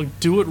if you don't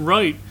do it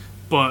right,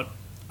 but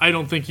I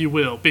don't think you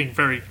will, being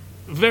very,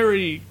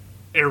 very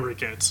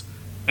arrogant.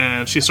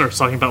 And she starts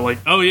talking about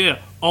oh yeah,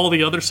 all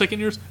the other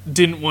second years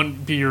didn't want to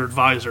be your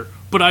advisor,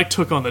 but I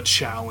took on the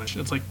challenge.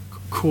 It's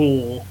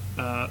cool,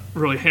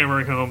 really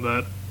hammering home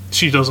that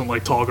she doesn't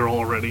like Tall Girl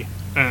already.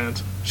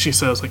 And she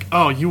says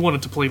oh, you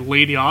wanted to play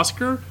Lady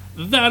Oscar?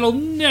 That'll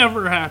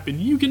never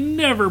happen. You can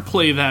never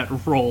play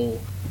that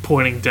role.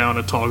 Pointing down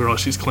at Tall Girl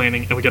as she's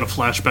cleaning, and we get a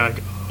flashback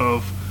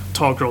of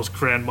Tall Girl's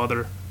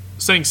grandmother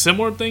saying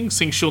similar things,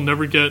 saying she'll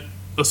never get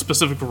a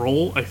specific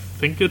role. I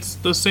think it's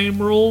the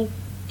same role.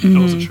 I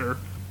wasn't sure.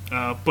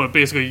 But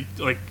basically,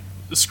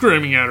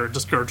 screaming at her,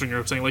 discouraging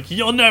her, saying,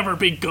 you'll never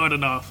be good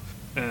enough.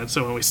 And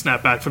so when we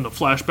snap back from the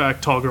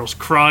flashback, Tall Girl's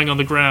crying on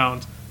the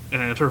ground,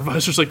 and her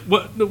advisor's like,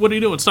 what are you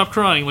doing? Stop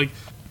crying.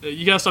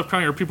 You gotta stop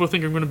crying, or people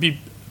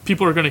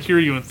are gonna hear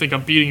you and think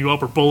I'm beating you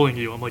up or bullying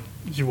you. I'm like,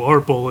 you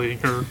are bullying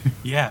her.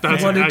 Yeah.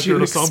 That's what an did you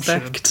accurate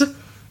assumption. expect?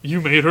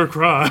 You made her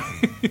cry.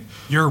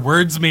 Your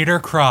words made her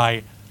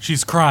cry.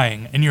 She's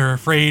crying, and you're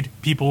afraid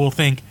people will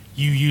think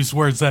you used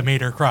words that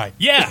made her cry.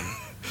 Yeah.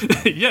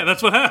 Yeah,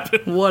 that's what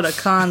happened. What a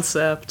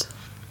concept.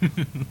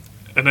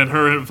 And then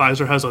her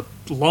advisor has a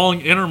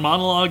long inner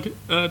monologue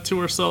to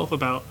herself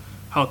about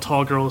how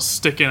Tall Girl is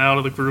sticking out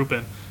of the group,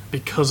 and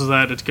because of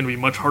that, it's going to be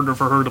much harder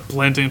for her to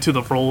blend into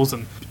the roles,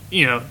 and,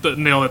 the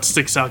nail that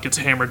sticks out gets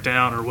hammered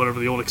down, or whatever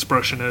the old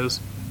expression is.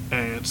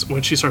 And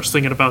when she starts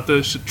thinking about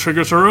this, it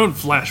triggers her own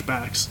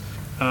flashbacks.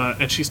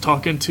 And she's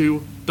talking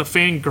to the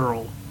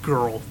fangirl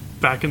girl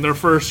back in their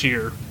first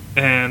year.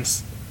 And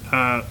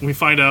we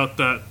find out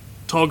that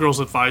Tall Girl's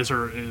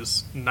advisor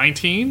is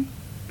 19,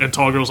 and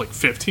Tall Girl's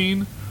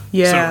 15.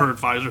 Yeah. So her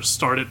advisor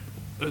started,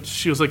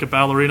 she was a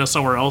ballerina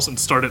somewhere else and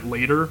started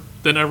later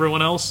than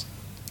everyone else.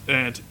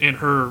 And in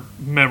her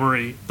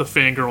memory, the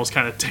fangirl is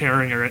kind of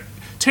tearing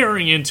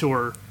into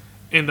her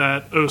in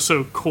that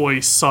oh-so-coy,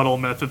 subtle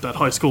method that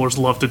high schoolers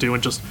love to do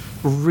and just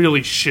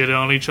really shit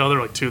on each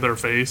other, to their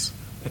face.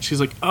 And she's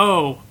like,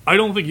 oh, I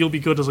don't think you'll be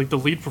good as, the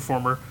lead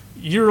performer.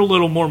 You're a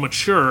little more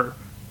mature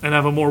and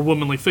have a more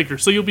womanly figure,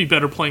 so you'll be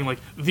better playing,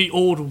 the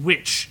old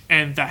witch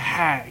and the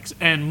hags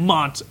and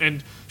Mont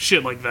and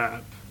shit like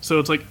that. So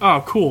it's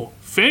oh, cool.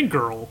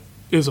 Fangirl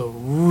is a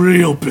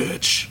real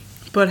bitch.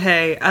 But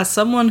hey, as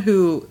someone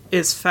who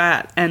is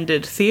fat and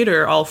did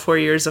theater all 4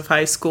 years of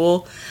high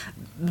school,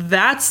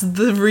 that's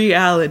the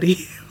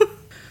reality.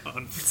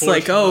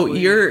 It's oh,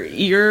 you're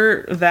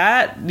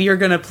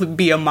gonna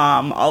be a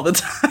mom all the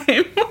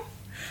time.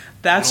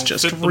 That's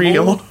just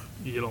real.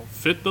 You don't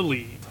fit the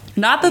lead.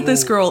 Not that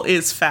this girl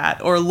is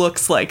fat or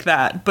looks like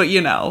that, but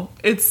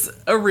it's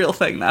a real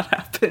thing that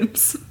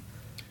happens.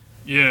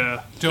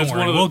 Yeah. Don't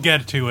worry, we'll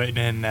get to it in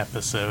an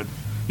episode.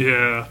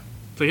 Yeah.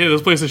 It's hey,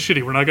 this place is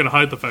shitty. We're not going to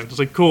hide the fact.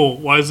 It's cool.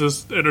 Why is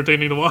this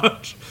entertaining to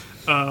watch?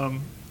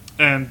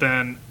 And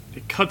then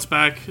it cuts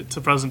back to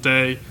present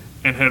day,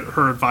 and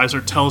her advisor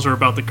tells her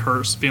about the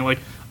curse, being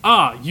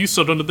you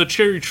stood under the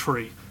cherry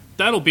tree.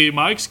 That'll be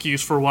my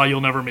excuse for why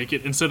you'll never make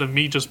it, instead of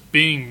me just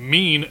being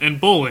mean and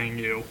bullying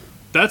you.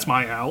 That's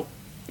my out.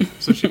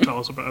 So she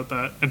tells about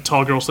that. And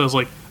Tall Girl says,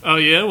 oh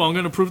yeah, well, I'm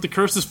going to prove the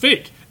curse is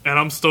fake, and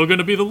I'm still going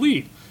to be the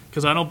lead,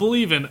 because I don't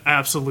believe in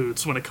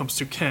absolutes when it comes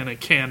to can and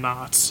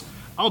cannots.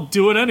 I'll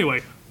do it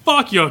anyway.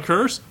 Fuck your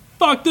curse.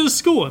 Fuck this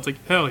school. It's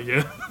hell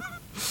yeah.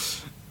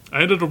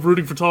 I ended up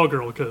rooting for Tall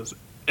Girl because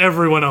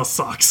everyone else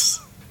sucks.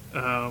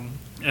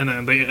 And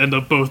then they end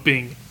up both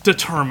being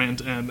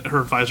determined, and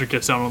her advisor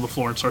gets down on the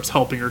floor and starts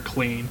helping her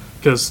clean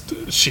because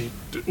she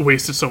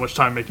wasted so much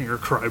time making her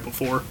cry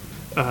before.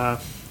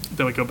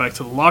 Then we go back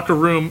to the locker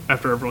room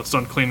after everyone's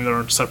done cleaning their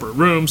own separate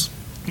rooms,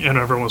 and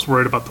everyone's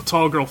worried about the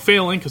tall girl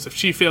failing because if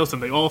she fails,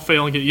 then they all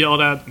fail and get yelled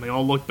at, and they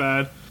all look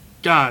bad.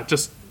 God,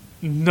 just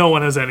no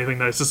one has anything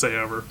nice to say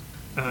ever.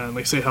 And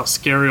they say how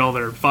scary all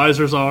their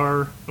advisors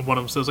are, and one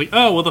of them says, like,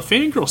 oh, well, the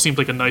fangirl seemed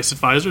like a nice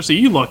advisor, so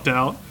you lucked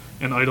out.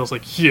 And Idol's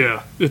like,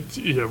 yeah,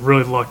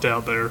 really lucked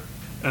out there.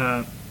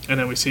 And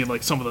then we see,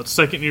 like, some of the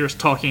second years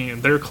talking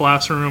in their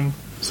classroom,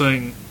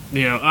 saying,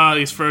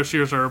 these first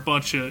years are a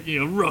bunch of,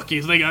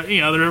 rookies. They got,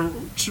 they're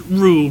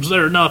rubes,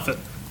 they're nothing.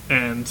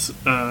 And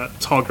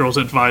Tall Girl's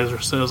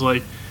advisor says,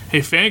 like, hey,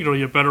 Fangirl,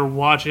 you better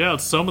watch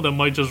out. Some of them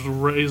might just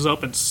raise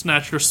up and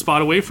snatch your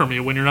spot away from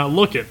you when you're not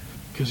looking.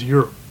 Because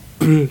you're a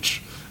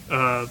bitch.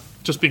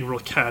 Just being real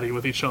catty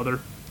with each other.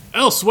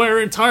 Elsewhere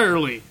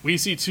entirely, we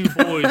see two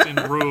boys in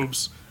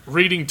robes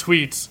reading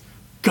tweets.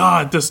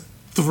 God, this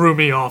threw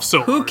me off so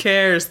hard. Who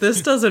cares?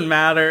 This doesn't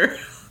matter.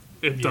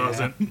 It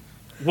doesn't.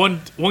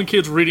 One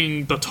kid's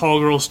reading the tall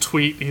girl's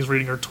tweet. He's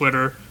reading her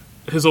Twitter.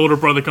 His older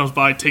brother comes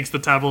by, takes the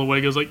tablet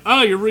away, goes like,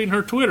 oh, you're reading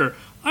her Twitter.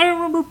 I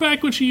remember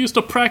back when she used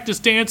to practice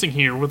dancing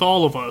here with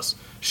all of us.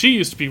 She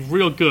used to be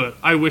real good.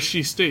 I wish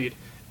she stayed.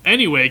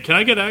 Anyway, can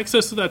I get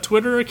access to that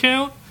Twitter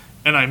account?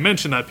 And I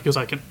mention that because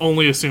I can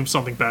only assume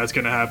something bad's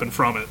going to happen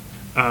from it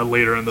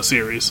later in the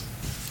series.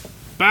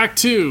 Back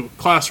to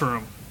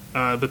classroom.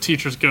 The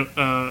teacher's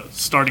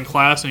starting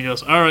class, and he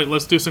goes, all right,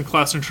 let's do some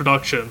class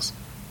introductions.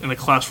 And the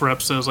class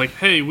rep says, like,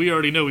 hey, we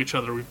already know each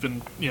other. We've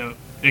been,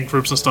 in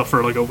groups and stuff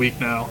for, like, a week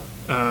now.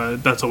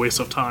 That's a waste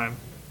of time.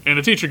 And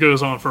the teacher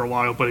goes on for a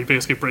while, but he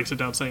basically breaks it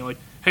down saying, like,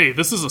 hey,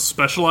 this is a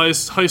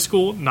specialized high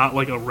school, not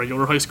like a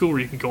regular high school where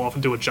you can go off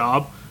and do a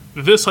job.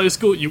 This high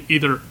school, you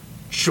either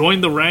join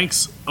the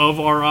ranks of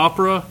our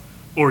opera,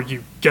 or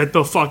you get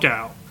the fuck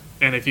out.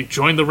 And if you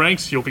join the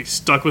ranks, you'll be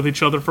stuck with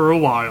each other for a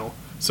while.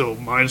 So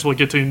might as well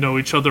get to know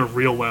each other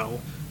real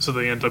well. So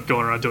they end up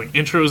going around doing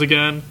intros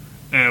again.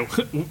 And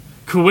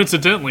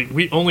coincidentally,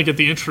 we only get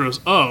the intros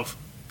of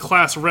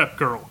Class Rep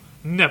Girl,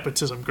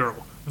 Nepotism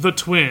Girl, The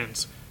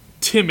Twins,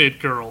 Timid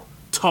Girl,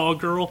 Tall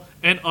Girl,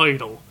 and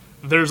Idol.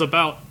 There's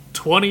about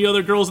 20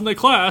 other girls in the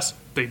class.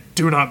 They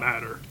do not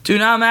matter. Do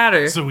not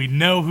matter. So we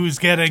know who's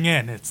getting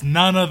in. It's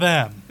none of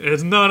them.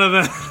 It's none of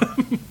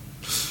them.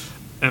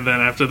 And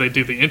then after they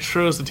do the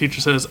intros, the teacher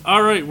says,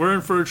 all right, we're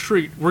in for a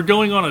treat. We're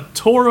going on a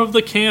tour of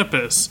the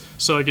campus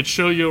so I could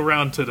show you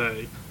around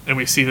today. And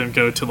we see them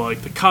go to,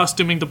 like, the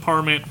costuming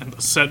department and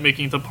the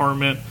set-making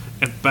department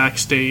and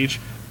backstage.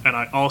 And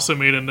I also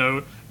made a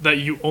note that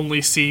you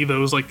only see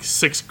those, like,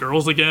 6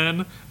 girls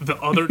again. The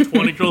other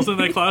 20 girls in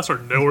that class are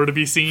nowhere to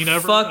be seen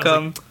ever. Fuck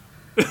them.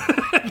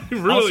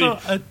 Really?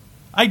 Also,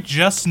 I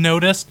just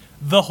noticed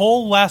the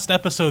whole last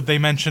episode they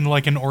mentioned,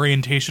 like, an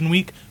orientation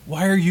week.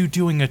 Why are you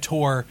doing a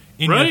tour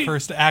in your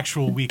first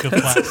actual week of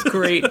class?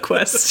 Great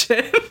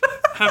question.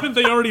 Haven't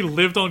they already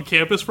lived on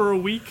campus for a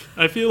week?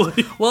 I feel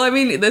like. Well, I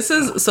mean, this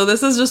is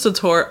just a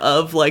tour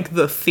of, like,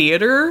 the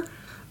theater,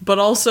 but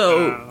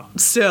also,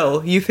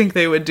 still, you think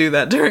they would do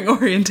that during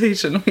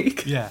orientation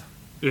week. Yeah.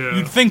 Yeah.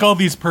 You'd think all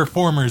these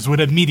performers would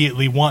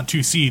immediately want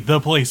to see the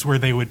place where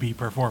they would be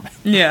performing.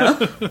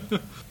 Yeah.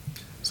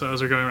 So as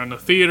they're going around the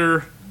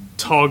theater,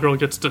 Tall Girl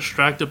gets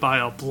distracted by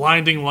a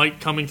blinding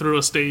light coming through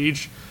a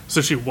stage,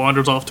 so she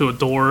wanders off to a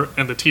door,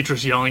 and the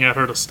teacher's yelling at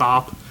her to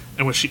stop.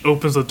 And when she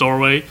opens the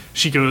doorway,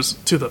 she goes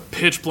to the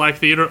pitch black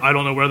theater. I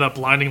don't know where that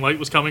blinding light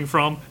was coming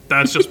from.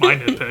 That's just my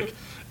nitpick.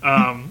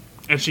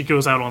 And she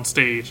goes out on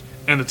stage,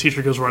 and the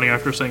teacher goes running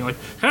after her saying, like,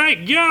 hey,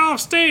 get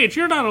off stage!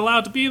 You're not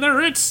allowed to be there!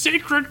 It's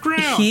sacred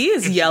ground! He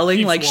is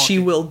yelling like walking. she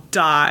will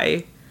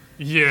die.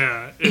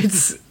 Yeah.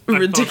 It's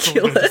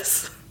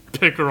ridiculous.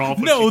 Pick her off.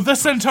 No, the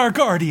Centaur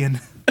Guardian!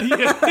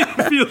 Yeah,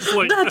 it feels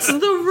like That's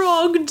the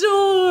wrong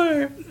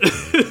door!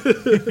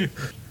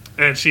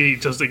 And she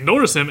just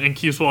ignores him and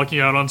keeps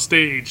walking out on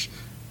stage.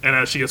 And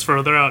as she gets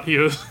further out,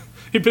 he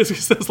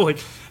basically says, like,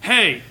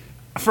 hey,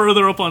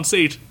 further up on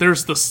stage,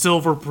 there's the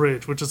Silver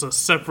Bridge, which is a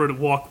separate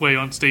walkway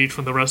on stage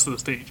from the rest of the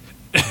stage.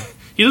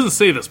 He doesn't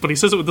say this, but he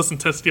says it with this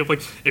intensity of,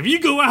 like, if you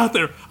go out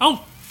there, I'll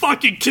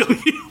fucking kill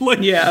you. Like,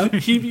 yeah.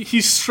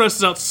 He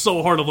stresses out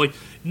so hard of, like,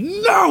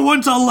 no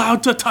one's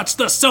allowed to touch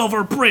the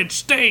Silver Bridge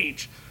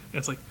stage. And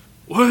it's like,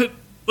 what?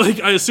 Like,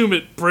 I assume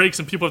it breaks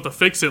and people have to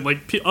fix it. Like,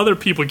 other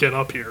people get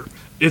up here.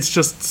 It's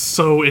just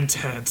so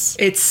intense.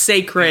 It's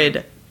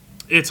sacred.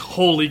 It's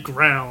holy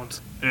ground.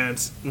 And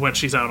when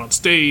she's out on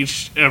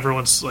stage,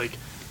 everyone's, like,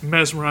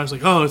 mesmerized.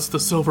 Like, oh, it's the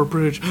Silver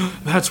Bridge.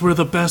 That's where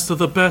the best of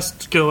the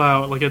best go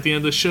out, like, at the end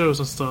of the shows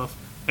and stuff.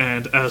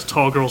 And as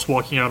Tall Girl's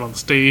walking out on the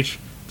stage,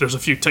 there's a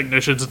few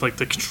technicians in, like,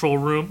 the control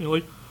room. You're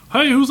like,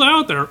 hey, who's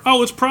out there?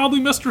 Oh, it's probably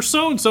Mr.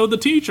 So-and-so, the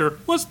teacher.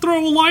 Let's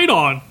throw a light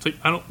on. It's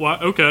like,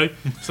 what? Okay.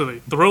 So they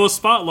throw a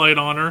spotlight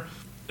on her,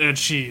 and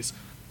she's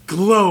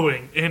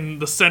glowing in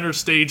the center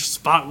stage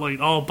spotlight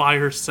all by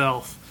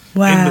herself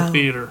in the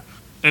theater.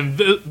 And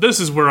this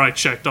is where I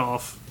checked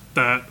off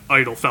that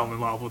Idol fell in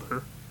love with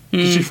her.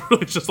 She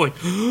really just like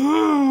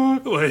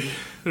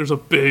there's a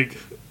big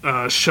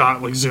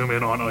shot, like zoom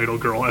in on Idol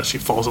Girl as she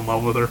falls in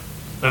love with her.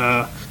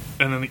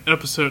 And then the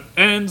episode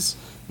ends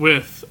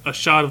with a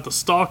shot of the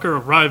stalker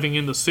arriving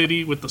in the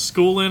city with the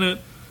school in it.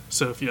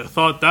 So if you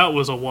thought that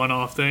was a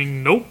one-off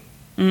thing, nope.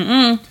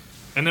 And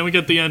then we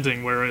get the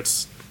ending where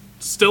it's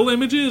still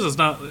images. It's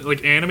not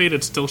like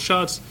animated, still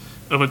shots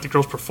of like the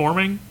girls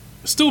performing.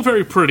 It's still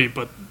very pretty,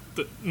 but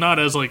not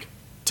as like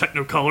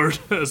techno-colored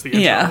as the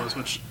intro was,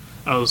 which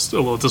I was a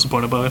little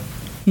disappointed by.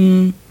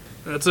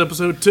 That's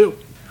episode 2.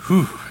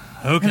 Whew.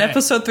 Okay. And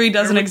episode 3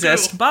 doesn't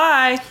exist.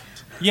 Bye.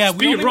 Yeah,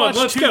 we only watched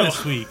let's 2 go.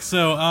 this week,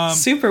 so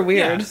Super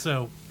weird.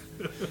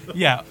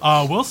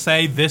 We'll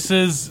say this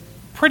is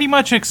pretty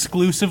much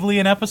exclusively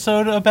an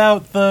episode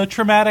about the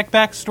traumatic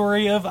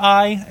backstory of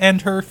Ai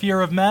and her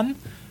fear of men.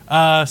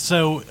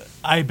 So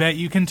I bet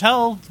you can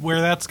tell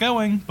where that's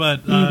going,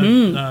 but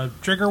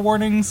trigger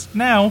warnings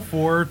now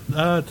for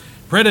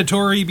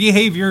predatory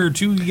behavior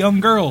to young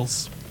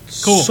girls.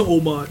 Cool. So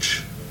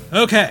much.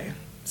 Okay,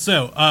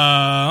 so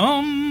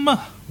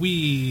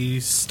we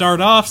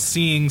start off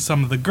seeing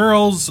some of the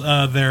girls.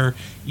 They're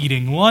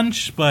eating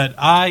lunch, but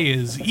Ai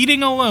is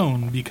eating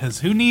alone because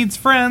who needs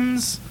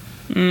friends?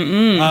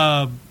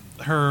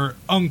 Her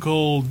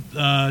uncle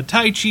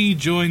Taichi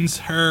joins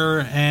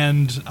her,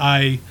 and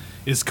Ai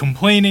is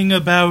complaining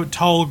about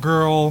Tall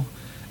Girl,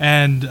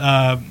 and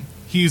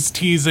he's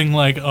teasing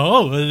like,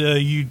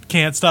 you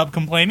can't stop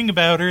complaining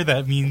about her.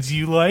 That means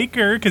you like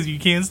her because you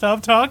can't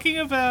stop talking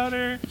about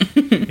her.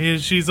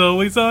 She's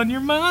always on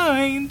your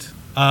mind.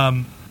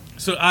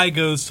 So Ai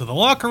goes to the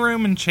locker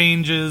room and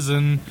changes,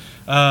 and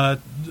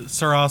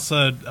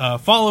Sarasa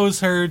follows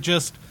her,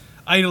 just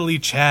idly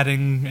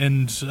chatting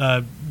and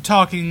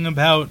talking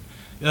about,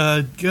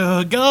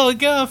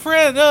 go,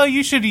 friend,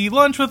 you should eat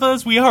lunch with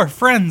us. We are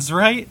friends,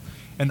 right?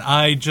 And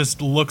Ai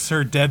just looks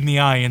her dead in the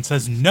eye and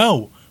says,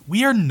 no,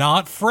 we are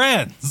not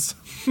friends.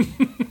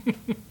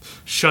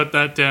 Shut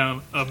that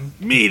down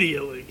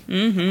immediately.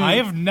 I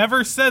have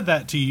never said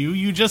that to you.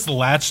 You just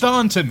latched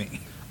on to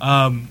me.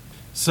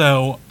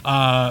 So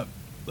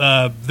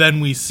then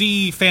we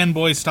see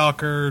Fanboy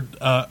Stalker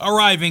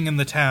arriving in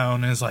the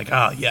town and is like,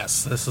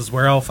 yes, this is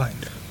where I'll find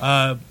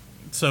her.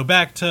 So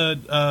back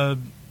to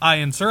Ai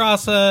and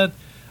Sarasa.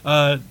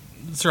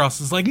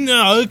 Sarasa's like,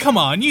 no, come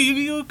on,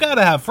 you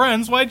gotta have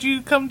friends. Why'd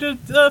you come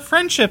to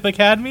Friendship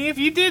Academy if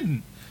you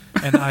didn't?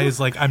 And Ai's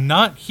like, I'm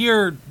not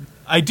here.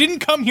 I didn't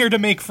come here to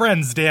make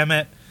friends, damn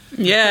it.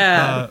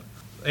 Yeah.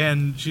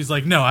 And she's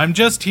like, no, I'm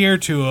just here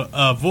to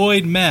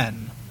avoid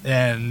men.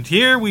 And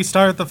here we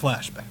start the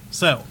flashback.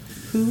 So,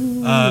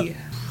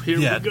 Here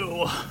we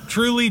go.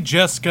 Truly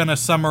just gonna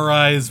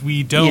summarize.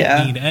 We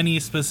don't need any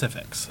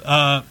specifics.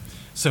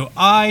 So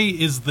Ai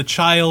is the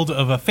child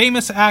of a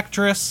famous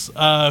actress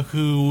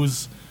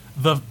whose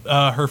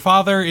her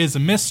father is a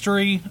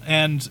mystery,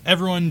 and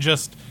everyone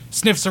just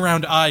sniffs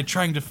around Ai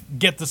trying to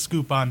get the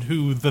scoop on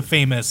who the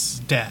famous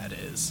dad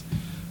is,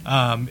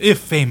 if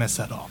famous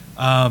at all.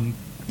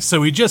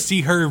 So we just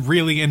see her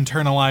really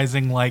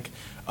internalizing, like,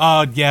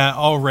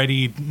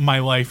 already my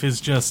life is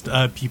just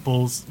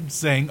people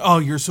saying, oh,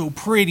 you're so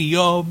pretty,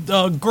 you're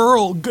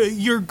girl.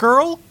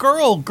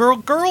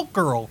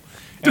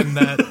 And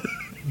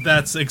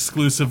that's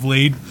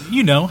exclusively,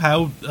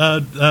 how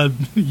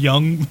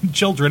young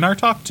children are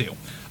talked to,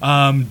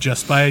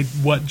 just by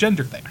what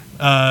gender they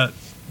are.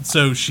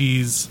 So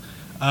she's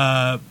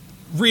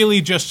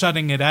really just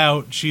shutting it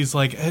out. She's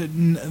like,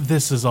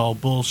 this is all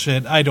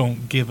bullshit. I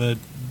don't give a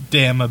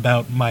damn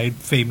about my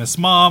famous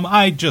mom.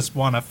 I just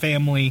want a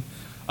family.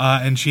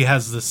 And she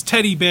has this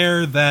teddy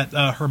bear that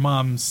her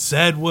mom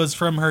said was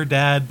from her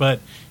dad, but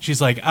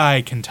she's like,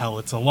 I can tell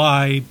it's a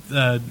lie.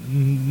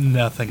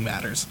 Nothing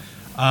matters.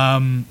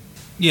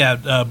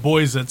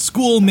 Boys at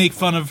school make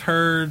fun of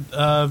her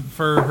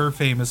for her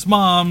famous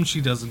mom.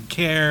 She doesn't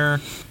care.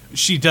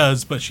 She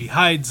does, but she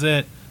hides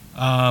it.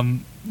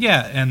 And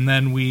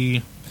then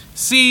we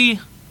see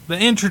the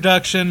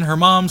introduction. Her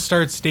mom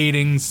starts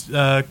dating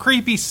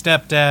creepy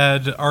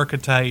stepdad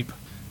archetype.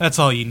 That's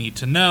all you need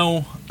to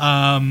know.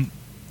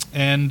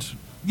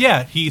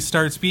 He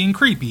starts being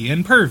creepy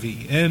and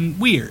pervy and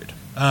weird.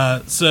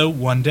 So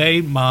one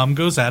day, mom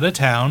goes out of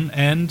town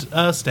and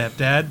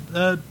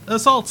stepdad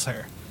assaults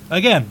her.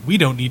 Again, we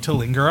don't need to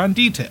linger on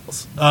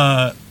details.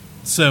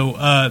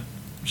 So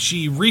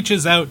she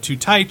reaches out to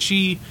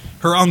Taichi,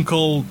 her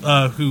uncle,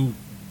 who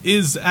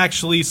is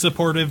actually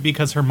supportive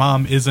because her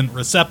mom isn't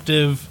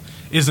receptive,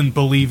 isn't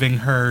believing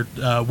her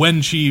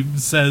when she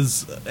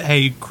says,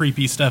 hey,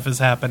 creepy stuff is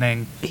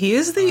happening. He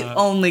is the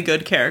only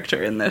good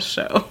character in this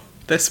show,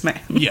 this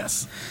man.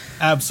 Yes,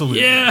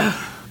 absolutely.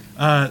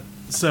 Yeah.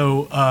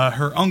 So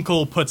her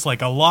uncle puts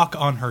like a lock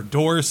on her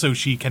door so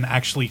she can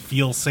actually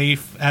feel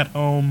safe at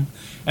home,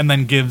 and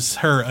then gives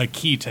her a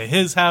key to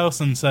his house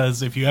and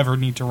says, if you ever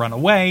need to run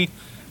away,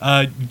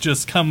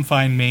 just come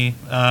find me.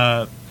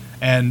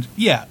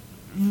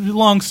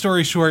 Long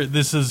story short,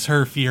 this is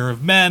her fear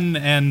of men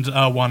and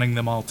wanting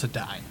them all to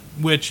die,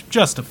 which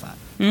justified.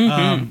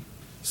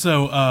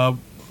 So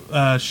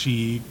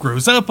she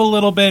grows up a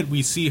little bit.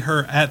 We see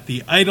her at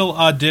the Idol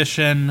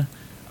audition.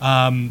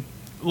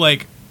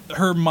 Like,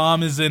 her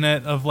mom is in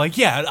it of like,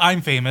 yeah,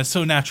 I'm famous,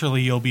 so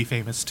naturally you'll be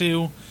famous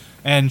too.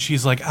 And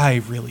she's like, I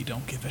really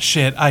don't give a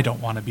shit. I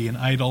don't want to be an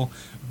idol.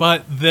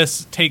 But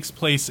this takes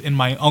place in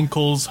my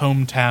uncle's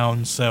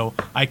hometown, so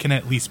I can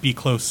at least be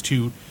close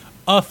to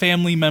a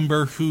family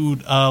member who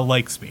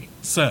likes me.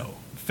 So,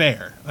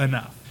 fair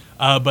enough.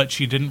 But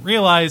she didn't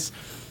realize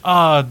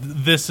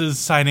this is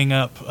signing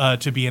up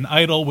to be an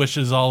idol, which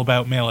is all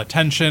about male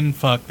attention.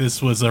 Fuck,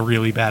 this was a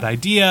really bad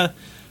idea.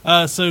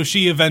 So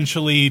she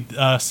eventually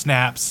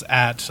snaps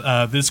at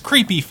this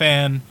creepy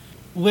fan.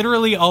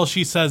 Literally all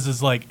she says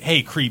is like,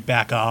 hey, creep,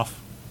 back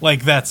off.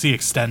 Like, that's the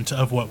extent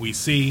of what we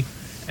see.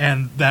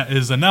 And that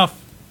is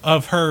enough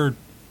of her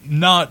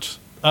not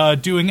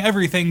doing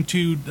everything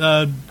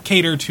to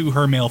cater to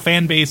her male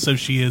fan base, so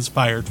she is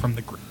fired from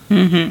the group.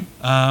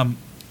 Mm-hmm.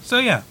 So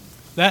yeah,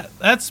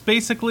 that's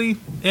basically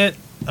it.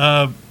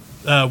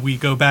 We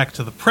go back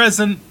to the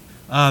present.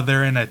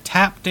 They're in a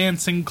tap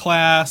dancing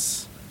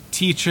class.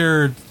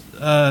 Teacher,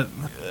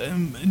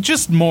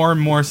 just more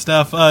and more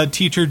stuff.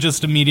 Teacher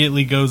just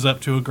immediately goes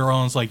up to a girl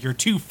and is like, you're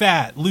too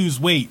fat, lose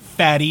weight,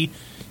 fatty,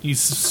 you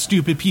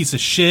stupid piece of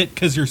shit,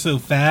 because you're so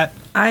fat.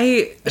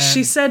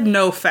 She said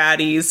no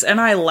fatties, and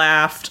I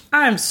laughed.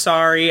 I'm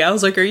sorry. I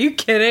was like, are you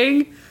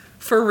kidding?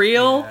 For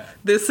real? Yeah.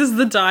 This is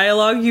the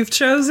dialogue you've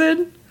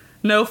chosen?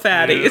 No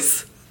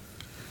fatties.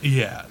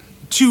 Yeah.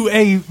 To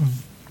a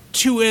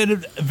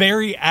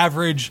very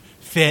average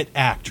fit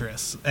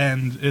actress.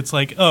 And it's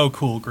like, oh,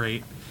 cool,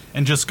 great.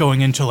 And just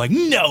going into like,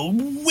 no,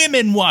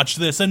 women watch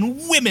this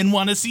and women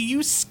want to see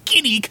you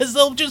skinny because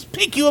they'll just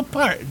pick you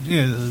apart.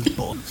 Yeah,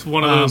 it's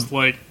one of those,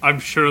 like, I'm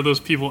sure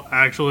those people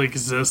actually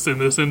exist in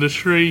this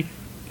industry.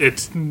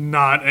 It's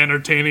not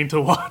entertaining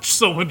to watch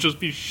someone just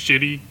be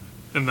shitty,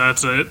 and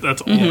that's it.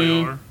 That's all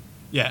they are.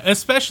 Yeah,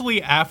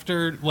 especially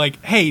after,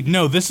 like, hey,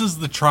 no, this is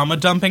the trauma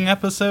dumping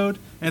episode.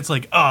 And it's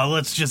like, oh,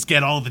 let's just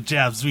get all the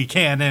jabs we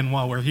can in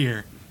while we're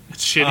here.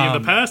 It's shitty in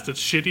the past,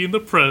 it's shitty in the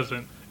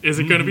present. Is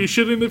it going to be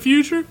shit in the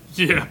future?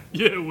 Yeah,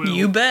 it will.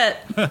 You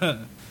bet.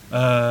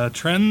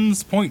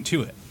 Trends point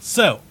to it.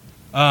 So,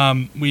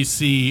 we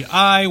see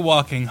I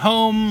walking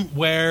home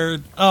where,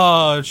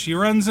 she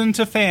runs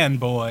into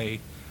Fanboy.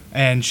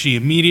 And she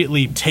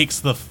immediately takes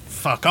the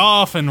fuck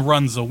off and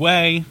runs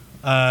away.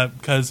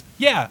 Because,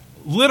 yeah,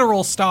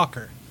 literal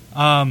stalker.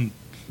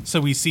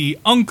 So we see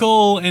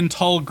Uncle and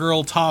Tall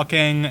Girl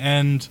talking,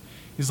 and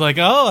he's like,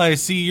 oh, I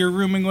see you're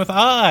rooming with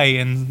I.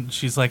 And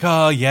she's like,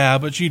 oh, yeah,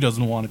 but she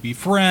doesn't want to be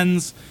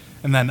friends.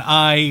 And then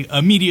I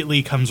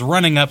immediately comes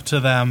running up to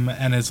them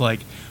and is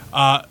like,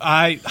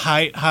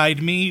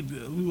 hide me.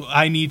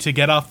 I need to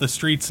get off the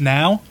streets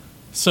now.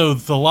 So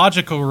the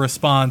logical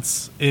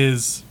response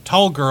is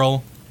Tall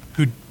Girl,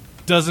 who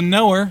doesn't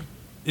know her,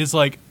 is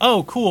like,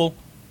 oh, cool.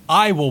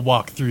 I will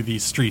walk through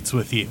these streets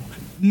with you.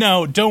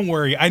 No, don't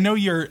worry. I know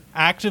you're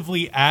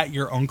actively at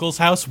your uncle's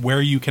house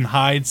where you can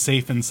hide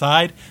safe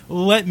inside.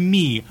 Let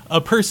me,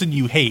 a person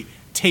you hate,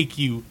 take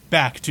you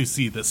back to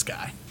see this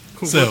guy.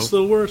 So, what's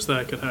the worst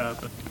that could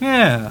happen?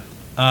 Yeah.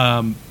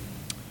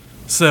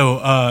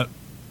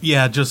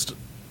 Yeah, just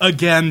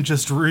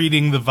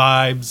reading the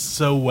vibes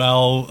so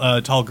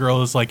well. Tall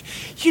Girl is like,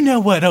 you know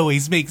what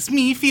always makes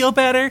me feel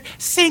better?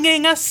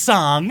 Singing a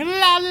song.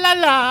 La la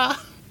la.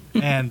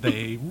 And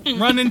they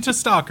run into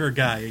Stalker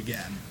Guy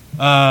again.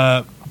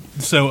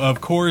 So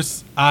of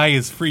course I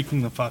is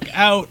freaking the fuck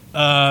out,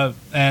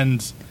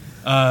 and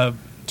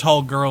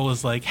Tall Girl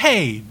is like,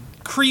 hey,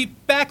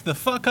 creep, back the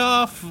fuck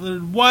off,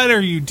 what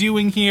are you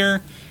doing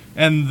here?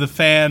 And the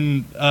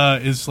fan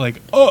is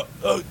like, oh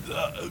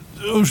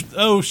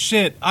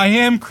shit, I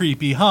am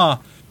creepy, huh?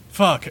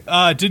 Fuck,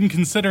 didn't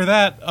consider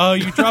that.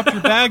 You dropped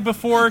your bag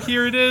before,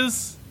 here it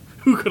is.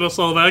 Who could have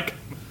saw that?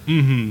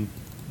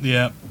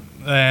 Yeah.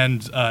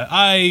 And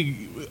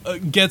I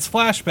gets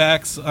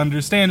flashbacks,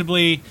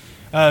 understandably,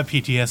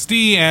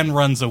 PTSD, and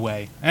runs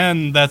away.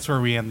 And that's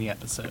where we end the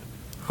episode.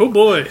 Oh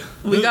boy.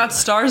 We got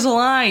stars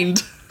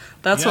aligned.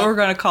 That's what we're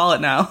going to call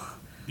it now.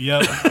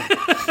 Yep.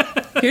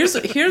 Here's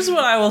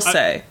what I will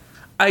say.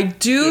 I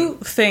do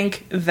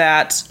think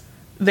that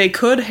they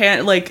could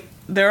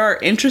there are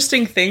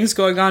interesting things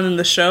going on in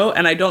the show,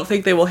 and I don't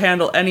think they will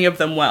handle any of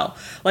them well.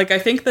 Like, I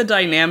think the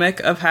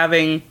dynamic of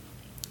having,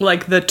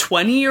 like, the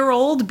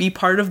 20-year-old be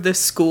part of this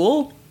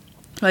school,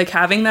 like,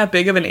 having that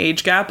big of an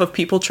age gap of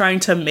people trying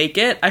to make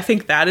it, I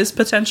think that is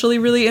potentially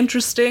really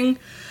interesting.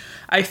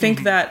 I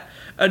think that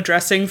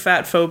addressing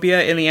fat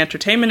phobia in the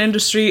entertainment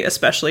industry,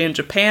 especially in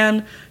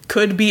Japan,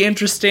 could be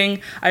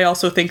interesting. I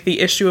also think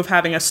the issue of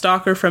having a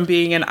stalker from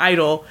being an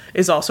idol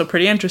is also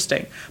pretty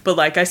interesting. But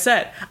like I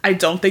said, I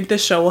don't think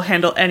this show will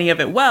handle any of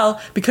it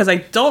well, because I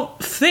don't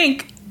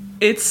think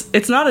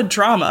it's not a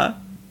drama.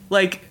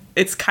 Like,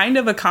 it's kind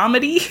of a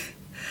comedy.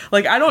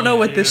 Like, I don't know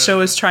what this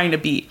show is trying to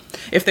be.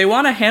 If they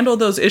want to handle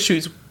those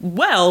issues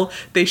well,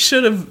 they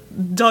should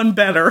have done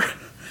better,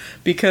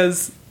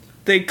 because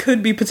they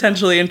could be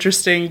potentially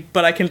interesting,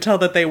 but I can tell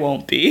that they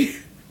won't be.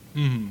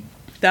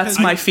 That's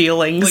my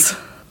feelings.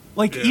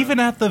 Like, even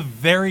at the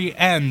very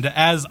end,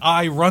 as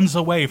Ai runs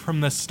away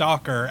from the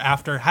stalker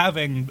after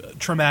having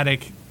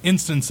traumatic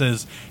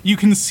instances, you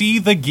can see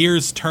the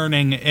gears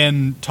turning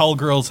in Tall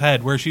Girl's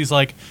head, where she's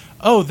like,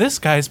 oh, this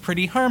guy's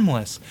pretty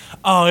harmless.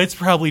 Oh, it's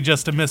probably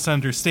just a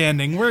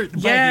misunderstanding. By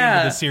the end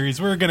of the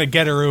series, we're going to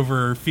get her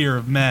over her fear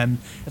of men.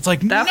 It's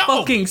like, that no!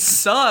 fucking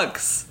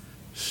sucks.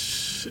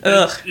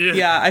 Ugh.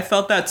 Yeah, I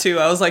felt that too.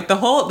 I was like,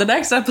 the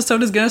next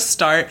episode is gonna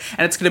start,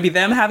 and it's gonna be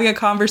them having a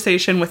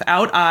conversation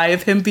without Ai,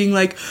 of him being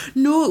like,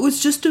 no, it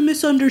was just a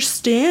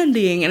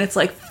misunderstanding, and it's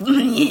like,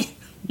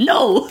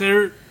 no.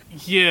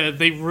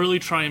 They really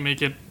try and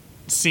make it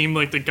seem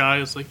like the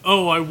guy is like,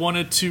 oh, I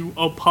wanted to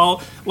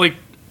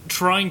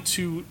trying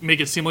to make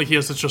it seem like he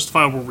has a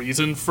justifiable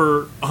reason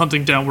for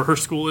hunting down where her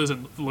school is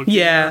and looking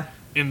at her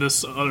in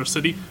this other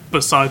city,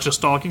 besides just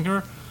stalking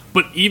her.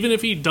 But even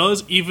if he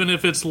does, even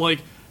if it's like,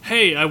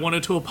 hey, I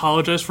wanted to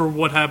apologize for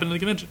what happened in the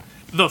convention,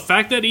 the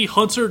fact that he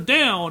hunts her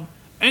down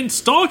and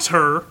stalks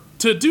her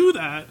to do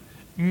that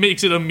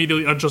makes it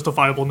immediately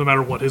unjustifiable no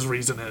matter what his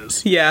reason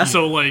is. Yeah.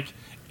 So, like,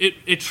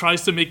 it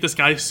tries to make this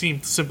guy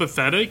seem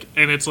sympathetic,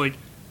 and it's like,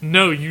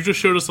 no, you just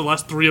showed us the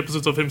last 3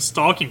 episodes of him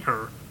stalking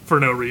her for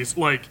no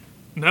reason. Like,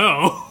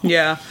 no.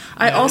 Yeah.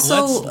 I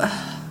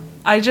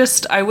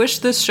wish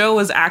this show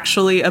was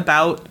actually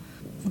about,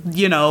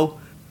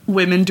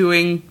 women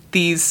doing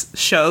these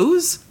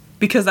shows,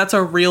 because that's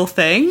a real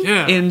thing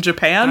in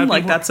Japan.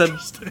 Like, that's a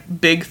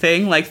big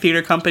thing, like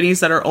theater companies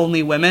that are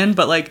only women.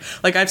 But like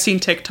I've seen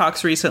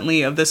TikToks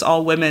recently of this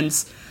all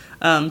women's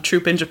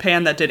troupe in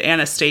Japan that did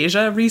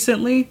Anastasia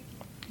recently.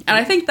 And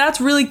I think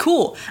that's really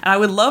cool. And I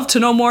would love to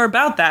know more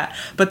about that.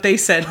 But they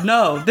said,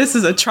 no, this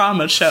is a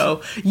trauma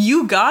show.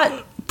 You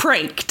got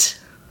pranked.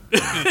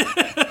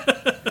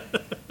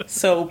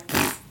 So,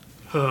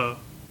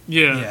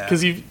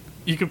 because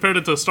you compared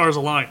it to Stars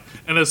Align,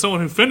 and as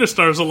someone who finished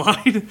Stars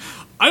Align,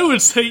 I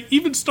would say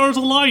even Stars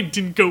Align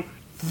didn't go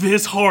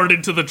this hard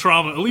into the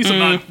trauma, at least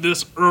not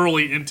this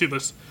early into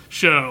this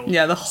show.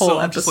 Yeah, the whole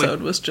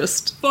episode was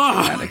just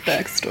dramatic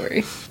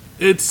backstory.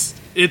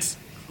 It's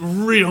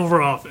real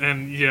rough,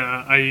 and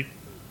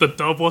the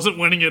dub wasn't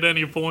winning at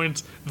any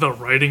points, the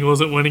writing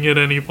wasn't winning at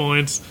any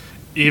points,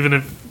 even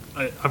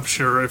if I'm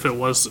sure if it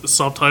was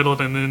subtitled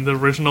and in the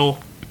original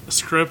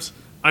script,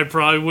 I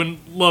probably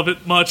wouldn't love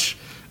it much.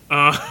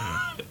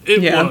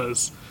 It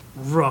was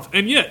rough.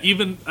 And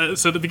even as I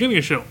said at the beginning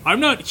of the show, I'm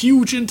not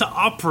huge into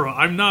opera.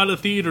 I'm not a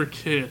theater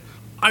kid.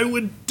 I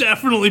would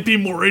definitely be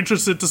more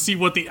interested to see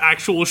what the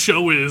actual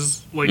show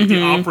is, like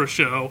the opera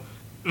show,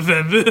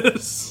 than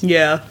this.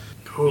 Yeah.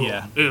 Cool.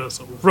 Yeah. It was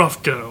a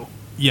rough go.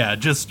 Yeah,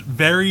 just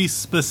very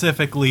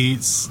specifically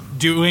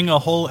doing a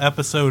whole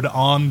episode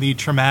on the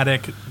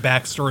traumatic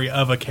backstory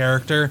of a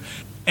character,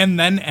 and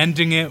then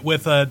ending it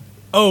with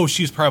oh,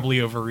 she's probably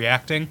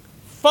overreacting.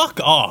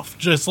 Fuck off,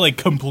 just like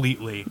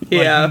completely.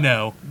 Yeah. Like,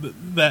 no,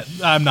 that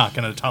I'm not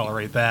going to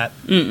tolerate that.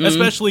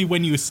 Especially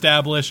when you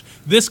establish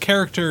this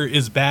character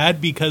is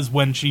bad because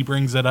when she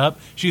brings it up,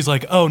 she's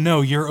like, oh no,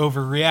 you're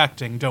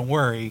overreacting, don't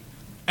worry.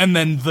 And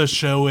then the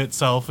show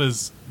itself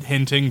is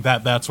hinting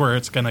that that's where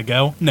it's going to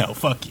go. No,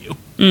 fuck you.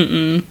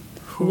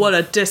 What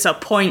a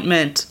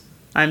disappointment.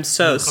 I'm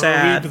so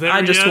sad.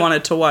 I just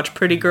wanted to watch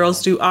pretty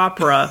girls do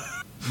opera.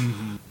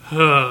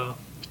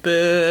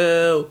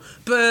 Boo.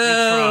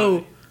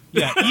 Boo.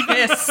 Yeah,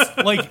 even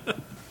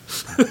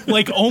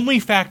like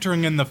only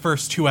factoring in the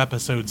first 2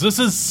 episodes, this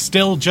is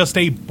still just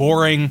a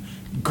boring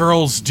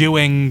girls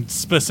doing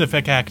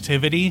specific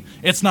activity.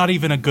 It's not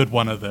even a good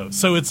one of those,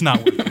 so it's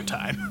not worth your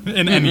time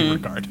in any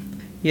regard.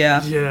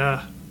 Yeah.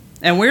 Yeah.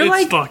 And we're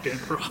it's fucking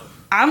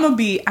rough. I'm gonna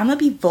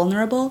be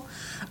vulnerable.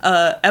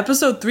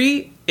 Episode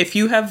 3, if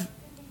you have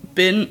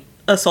been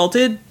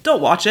assaulted,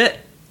 don't watch it.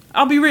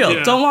 I'll be real.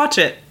 Yeah. Don't watch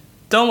it.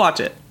 Don't watch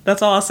it.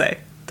 That's all I'll say.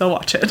 Don't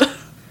watch it.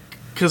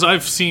 Because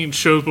I've seen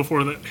shows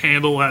before that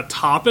handle that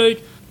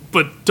topic,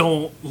 but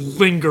don't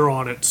linger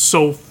on it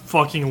so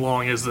fucking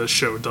long as this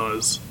show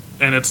does.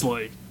 And it's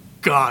like,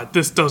 God,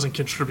 this doesn't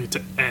contribute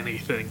to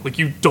anything. Like,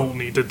 you don't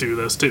need to do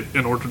this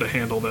in order to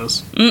handle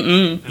this.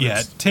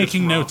 Yeah,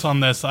 taking notes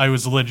on this, I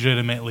was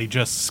legitimately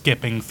just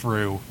skipping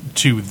through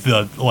to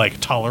the,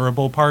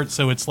 tolerable part,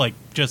 so it's,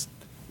 just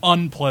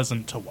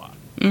unpleasant to watch.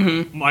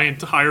 My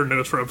entire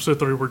notes for episode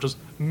 3 were just,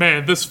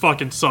 man, this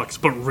fucking sucks,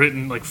 but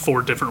written,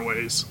 4 different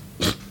ways.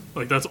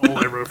 That's all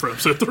I wrote for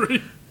episode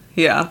 3.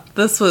 Yeah,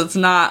 this was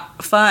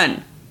not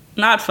fun.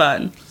 Not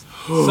fun.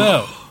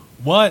 So,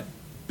 what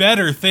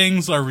better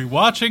things are we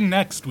watching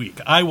next week?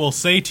 I will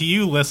say to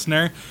you,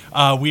 listener,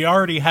 we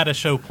already had a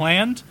show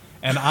planned,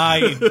 and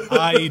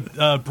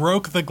I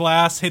broke the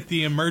glass, hit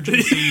the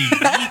emergency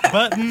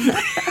button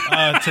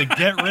to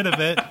get rid of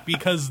it,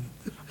 because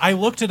I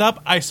looked it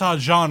up, I saw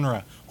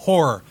genre.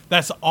 Horror.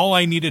 That's all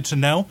I needed to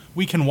know.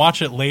 We can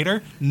watch it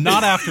later.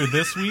 Not after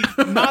this week.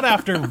 Not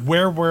after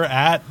where we're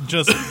at,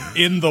 just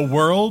in the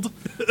world.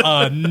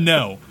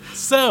 No.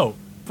 So,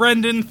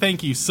 Brendan,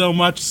 thank you so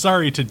much.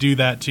 Sorry to do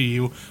that to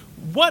you.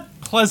 What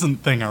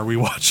unpleasant thing are we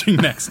watching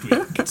next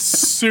week?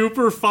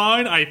 Super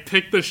fine. I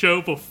picked the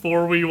show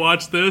before we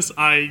watched this.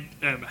 I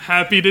am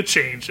happy to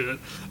change it.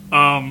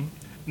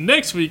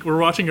 Next week, we're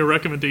watching a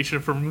recommendation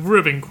from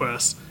Ribbon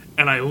Quest,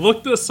 and I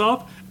looked this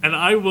up, and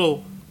I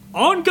will,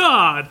 on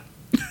God,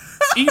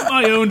 eat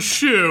my own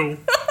shoe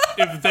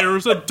if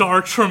there's a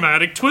dark,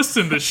 traumatic twist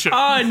in this show.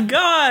 On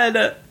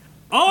God!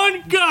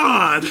 On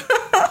God!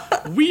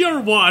 We are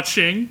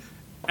watching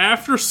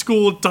After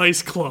School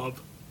Dice Club.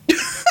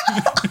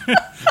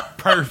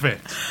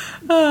 Perfect.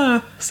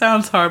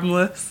 Sounds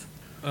harmless.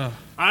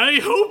 I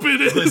hope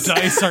it is. The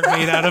dice are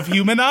made out of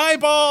human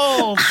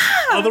eyeballs.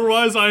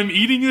 Otherwise, I'm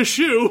eating a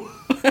shoe.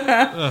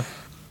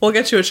 We'll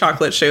get you a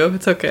chocolate shoe.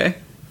 It's okay.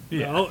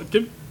 Yeah,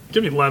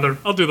 give me leather.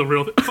 I'll do the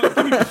real thing.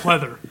 Give me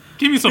leather.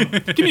 Give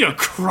me a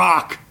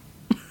croc.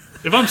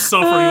 If I'm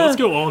suffering, let's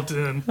go all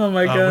in. Oh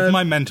my God. With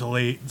my mental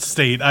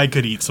state, I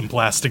could eat some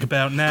plastic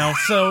about now.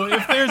 So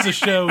if there's a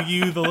show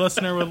you, the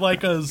listener, would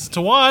like us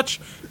to watch,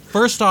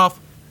 first off,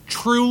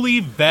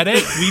 truly vet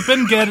it.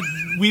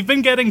 We've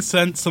been getting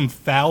sent some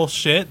foul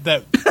shit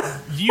that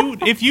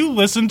if you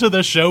listen to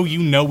the show,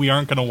 you know we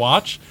aren't going to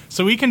watch.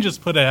 So we can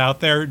just put it out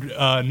there.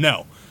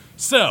 No.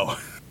 So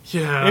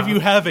yeah, if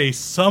you have a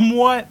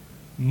somewhat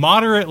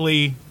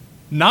moderately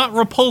not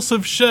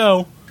repulsive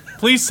show,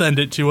 please send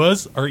it to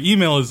us. Our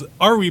email is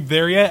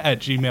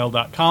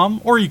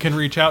areweebthereyet@gmail.com, or you can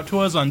reach out to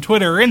us on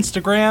Twitter or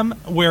Instagram.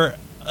 We're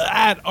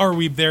at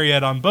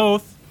areweebthereyet on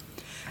both.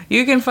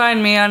 You can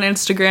find me on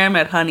Instagram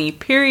at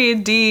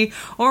honey.d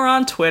or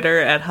on Twitter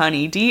at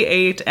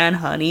honeyD8 and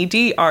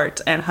honeydart,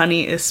 and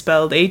honey is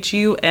spelled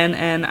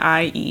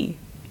HUNNIE.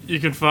 You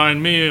can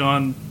find me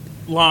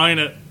online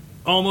at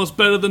Almost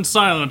Better Than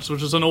Silence,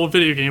 which is an old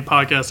video game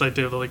podcast I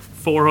did, like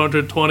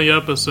 420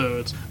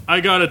 episodes. I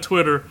got a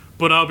Twitter,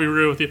 but I'll be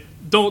real with you.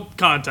 Don't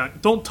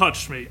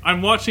touch me.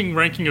 I'm watching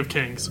Ranking of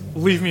Kings.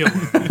 Leave me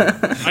alone.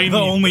 I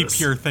The only this.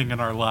 pure thing in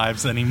our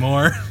lives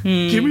anymore.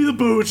 Give me the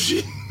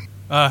Boochie.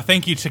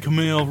 Thank you to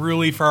Camille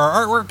Rulli for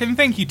our artwork, and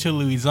thank you to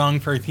Louis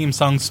Zong for theme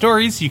song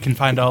stories. You can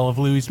find all of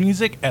Louis'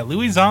 music at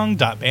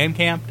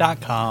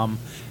louiszong.bandcamp.com.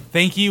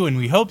 Thank you, and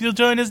we hope you'll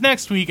join us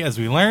next week as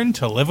we learn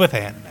to live with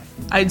anime.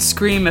 I'd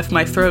scream if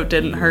my throat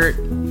didn't hurt.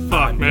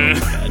 Fuck,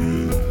 man.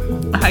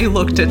 I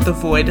looked at the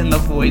void and the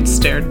void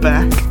stared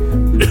back.